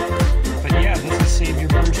matched it. But yeah, this is Savior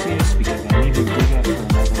Perseus because I need to dig up for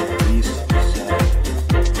another release. So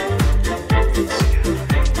this guy.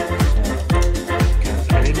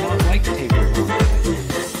 Because I did not like tapered on.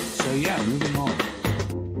 So yeah, moving on.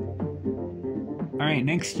 Alright,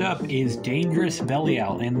 next Next up is Dangerous Belly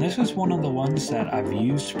Out, and this is one of the ones that I've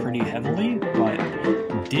used pretty heavily, but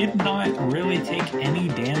did not really take any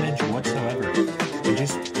damage whatsoever. It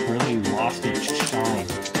just really lost its shine.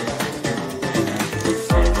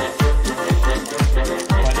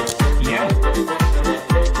 But yeah,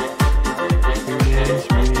 here it is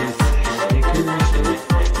with stickers.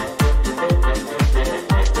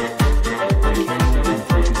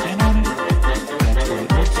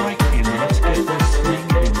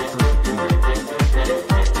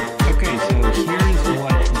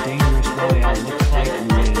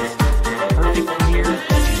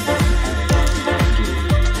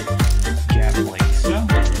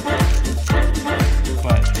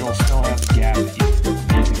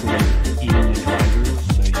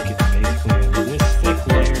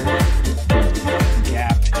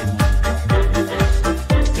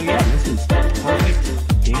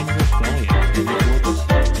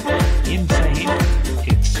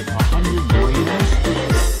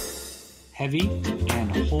 Heavy, and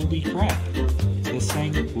holy crap, this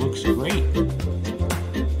thing looks great.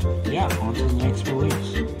 Yeah, on to the next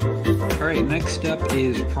release. Alright, next up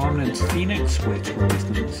is Prominence Phoenix, which released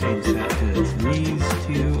in the same set as these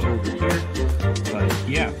two over here. But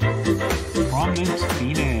yeah, Prominence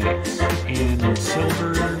Phoenix in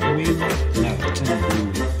silver wing. No, it's in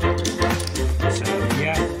blue. So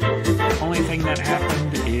yeah, only thing that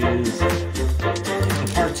happened is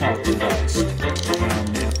the parts oxidized.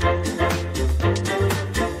 And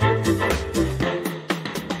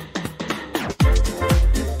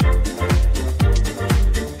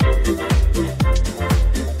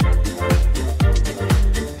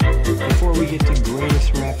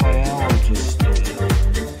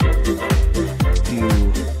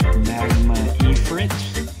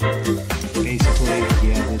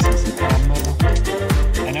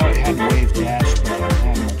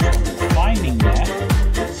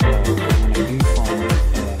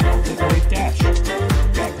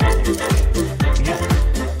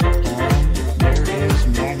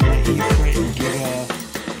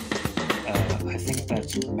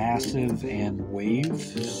massive and wave,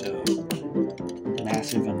 so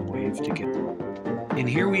massive and wave together. And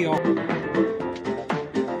here we are.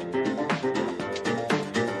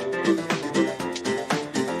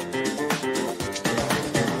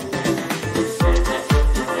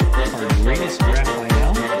 Our greatest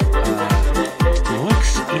Raphael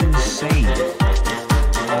looks insane.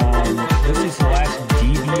 This is the last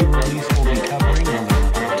DB release we'll be covering on the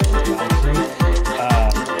Valkyrie.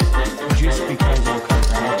 Just because I'll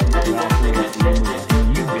cover Ultimate Valkyrie at the end of the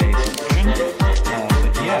new Beys section.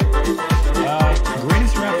 But yeah,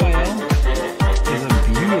 Greatest Raphael is a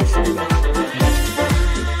beautiful gun.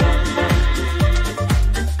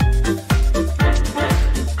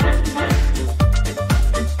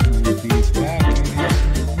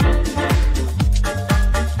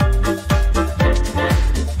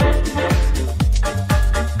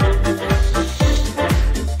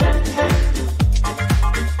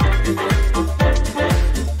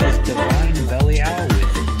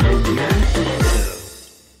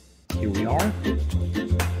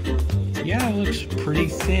 Yeah, it looks pretty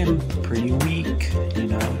thin, pretty weak, you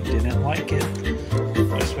know, didn't like it,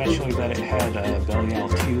 especially that it had Belly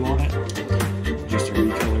Out 2 on it, just a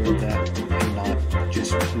recolor of that, and not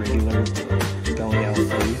just regular Belly Out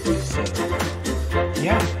 3, so,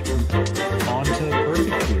 yeah, on to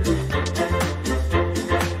Perfect here.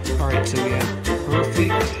 Alright, so we have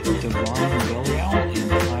Perfect, Divine, Belly Out,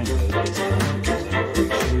 and High Mode is done, because I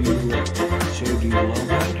already showed you low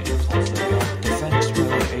mode, and also got Defense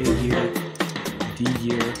Mode, A gear, D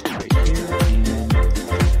gear right here, and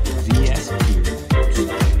VS gear. So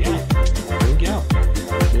yeah, there we go.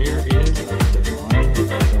 There is Divine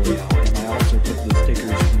Belly Out, and I also put the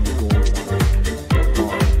stickers from the gold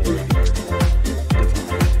on the Divine.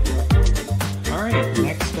 Alright,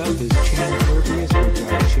 next up is Chain Pervious, which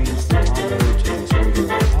I changed the combo to just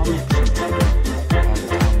regular atomic since I don't have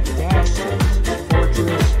atomic dash, so this is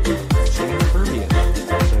Fortress, Chain Pervious.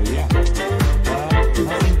 So yeah,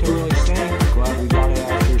 nothing to really say. Glad we got it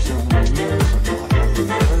after so many years. I'm not having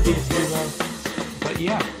the Pervious hero. But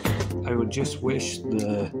yeah, I would just wish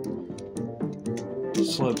the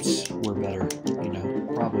slopes were better, you know,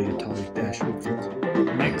 probably atomic dash would fix.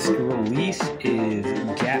 Next release is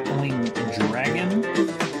Gatling Dragon.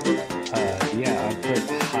 Yeah, I put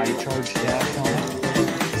high charge dash on it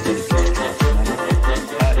instead of just charge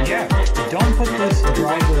metal. Yeah, don't put this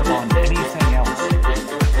driver on anything else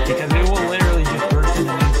because it will literally just burst in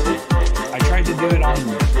an instant. I tried to do it on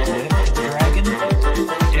Lift Dragon.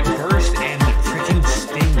 It burst and the freaking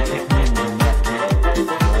sting hit me in the neck.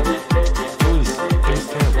 It was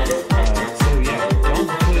terrible. So yeah, don't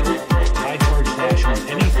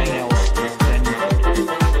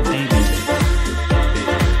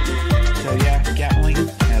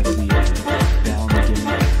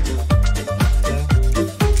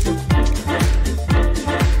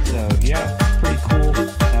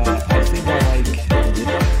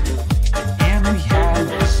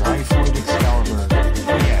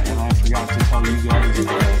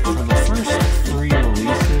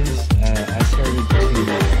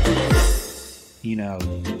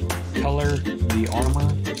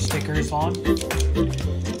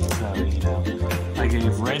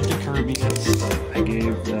Kirby's. I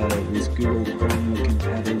gave this Google Chrome looking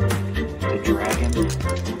feather to Dragon.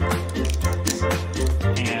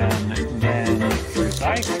 And then for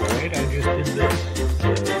Xiphoid, I just did this.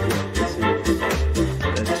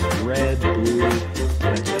 That's red, blue,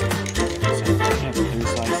 that's it. So yeah, there's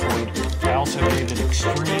Xiphoid. I also gave it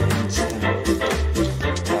extreme instead of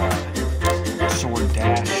sword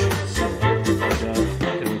dash. So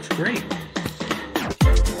it looks great.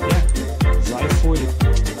 Yeah, Xiphoid.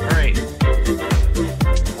 Alright.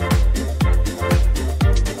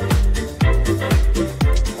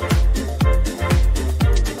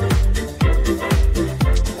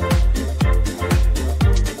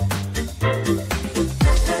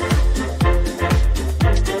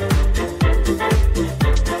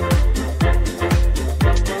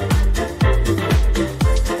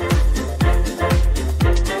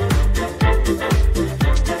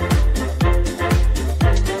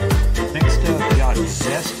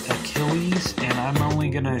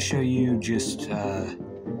 Show you just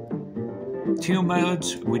two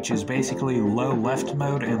modes, which is basically low left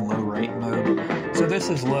mode and low right mode. So this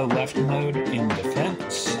is low left mode in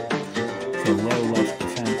defense, so low left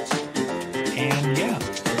defense, and yeah,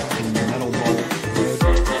 in the metal ball mode,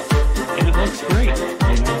 and it looks great.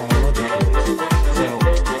 You know, I love it. So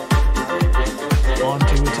on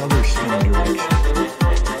to its other spin direction,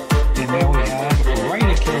 and now we have right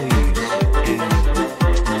Achilles and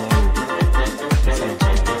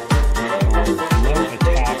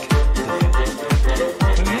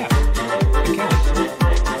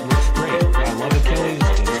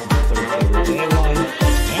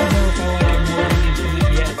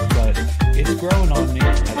growing on me. I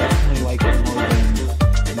definitely like it more than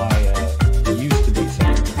my used to be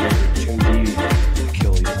favorite Choji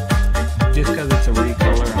Achilles. Just because it's a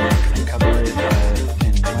recolor, I'm not going to cover it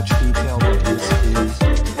in much detail, but this is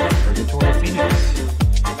Purgatory Phoenix.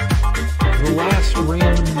 The last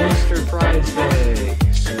random booster prize day.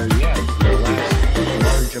 So yeah, the last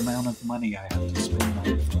large amount of money I have to spend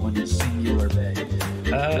on one singular day.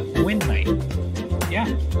 Wind Knight. Yeah,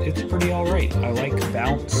 it's pretty alright. I like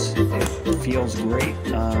Bounce. It feels great.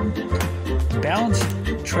 Bounce,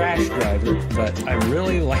 trash driver, but I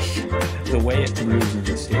really like the way it moves in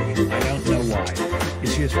the stadium. I don't know why.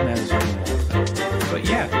 It's just mesmerizing. But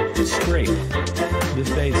yeah, it's scrape. This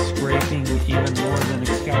base scraping even more than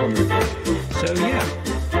Excalibur. So yeah,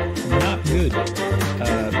 not good.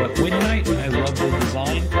 But Wind Knight, I love the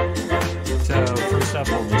design. So first up,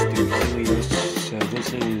 I'll just do Helios. So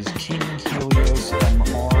this is King Helios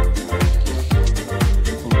MR.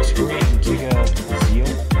 Looks great. Giga Zeal.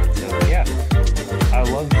 So yeah, I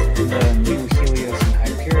love the new Helios and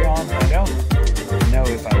Hyperion. I don't know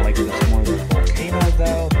if I like this more than Volcano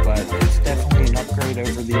though, but it's definitely an upgrade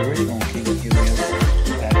over the original King Helios.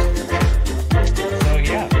 That's for sure. So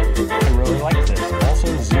yeah, I really like this. Also,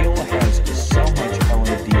 Zeal has so much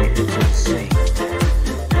LED, it's insane.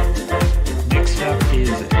 Next up is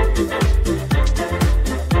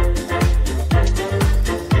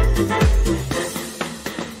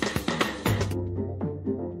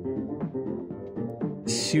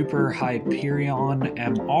Super Hyperion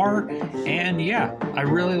MR, and yeah, I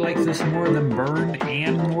really like this more than Burn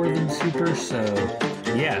and more than Super, so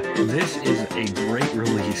yeah, this is a great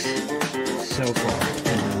release so far.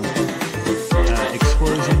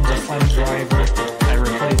 Explosions of Flame Driver, I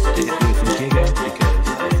replaced it with Giga because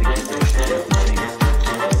I think they should have the same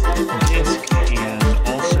disc, and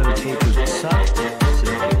also tapered Suck, so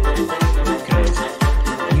because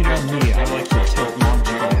you know me, I like to tilt launch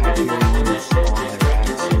my Hyperions on their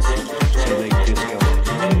axis, so they just go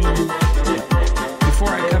yeah. Before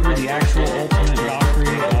I cover the actual ultimate Valkyrie, I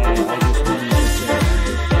just wanted to say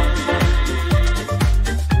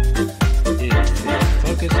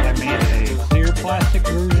focus. I made a clear plastic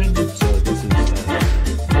version, so this is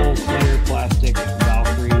full clear plastic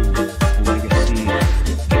Valkyrie with Legacy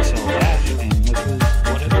XL Dash, and this is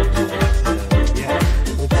what it looks like. So yeah,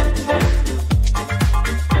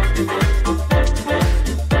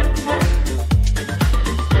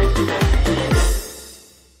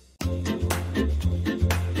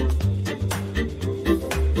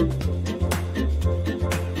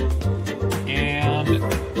 and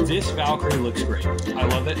this Valkyrie looks great. I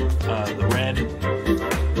love it. The red,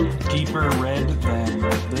 deeper red than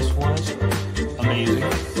this was. Amazing.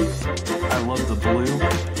 I love the blue,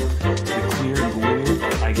 the clear blue.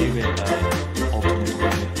 I gave it ultimate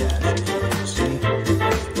red dash, as you can see.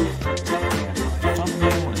 And my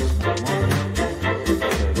thumbnail is not longer.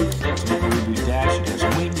 So ultimate reboot dash, it has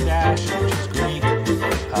wing dash, which is great.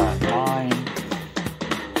 9.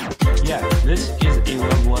 Yeah, this is a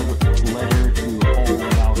love letter to all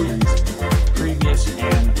Valkyries previous,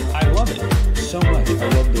 and I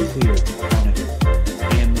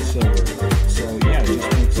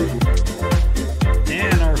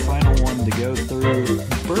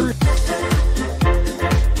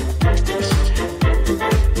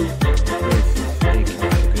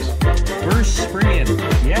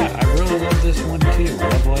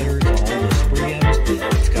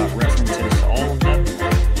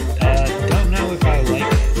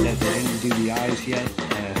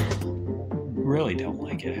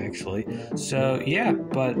So yeah,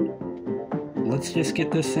 but let's just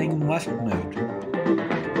get this thing in left mode.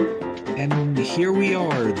 And here we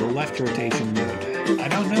are, the left rotation mode. I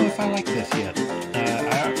don't know if I like this yet.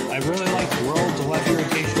 I really like World's left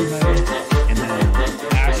rotation mode, and then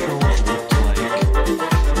Astral's looked like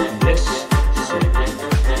this.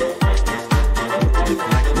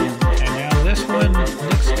 And now this one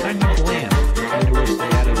looks kind of bland. Kind of wish they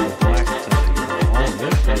added the black to all of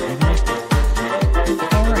it, but you know,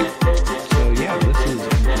 it's alright. So yeah, this is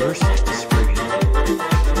Burst Spring.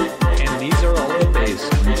 And these are all the Beys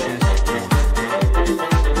switches.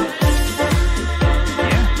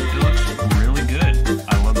 Yeah, it looks really good.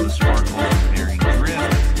 I love the sparkle and varying drift.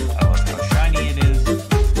 I love how shiny it is.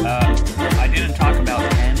 I didn't talk about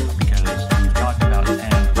 10 because we talked about 10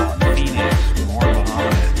 on Phoenix, more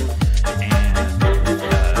Bahamut,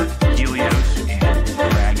 and Helios and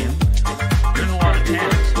Dragon. There's a lot of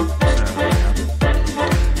 10s. So,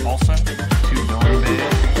 yeah. Also, 2 Villain Beys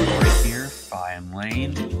right here, Phi and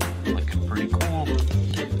Lane. Looking pretty cool.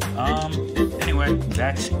 Anyway,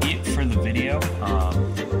 that's it for the video. I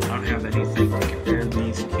don't have anything to compare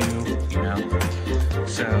these to, you know.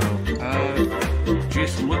 So,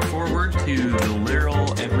 just look forward to the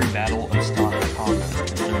literal every battle of stock combos,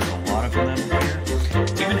 because there's a lot of them here.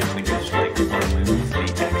 Even if we just like remove the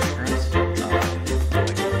extras,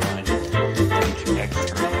 like find each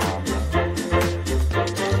extra combo.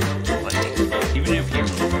 Like, even if you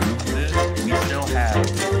remove this, we still have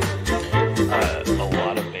a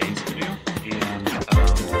lot of Beys to do, and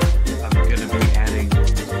I'm gonna be adding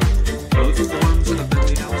both forms of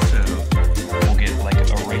Belial, so we'll get like a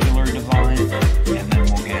regular Divine, and then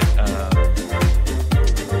we'll get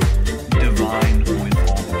Divine with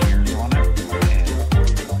all the gears on it, and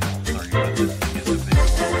sorry about this, is a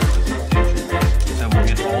visual representation. So we'll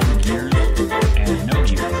get all the gears and no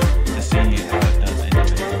gears to see how it does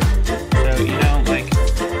individually. So, you know, like,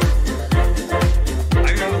 I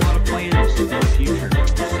got a lot of plans in the future,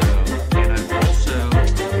 so, and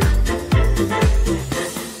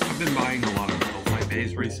I've been buying a lot of my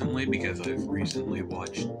Beys recently because I've recently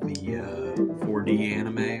watched the 4D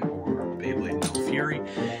anime, or Beyblade No Fury,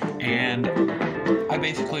 and I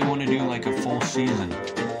basically want to do like a full season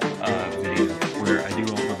video where I do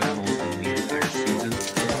a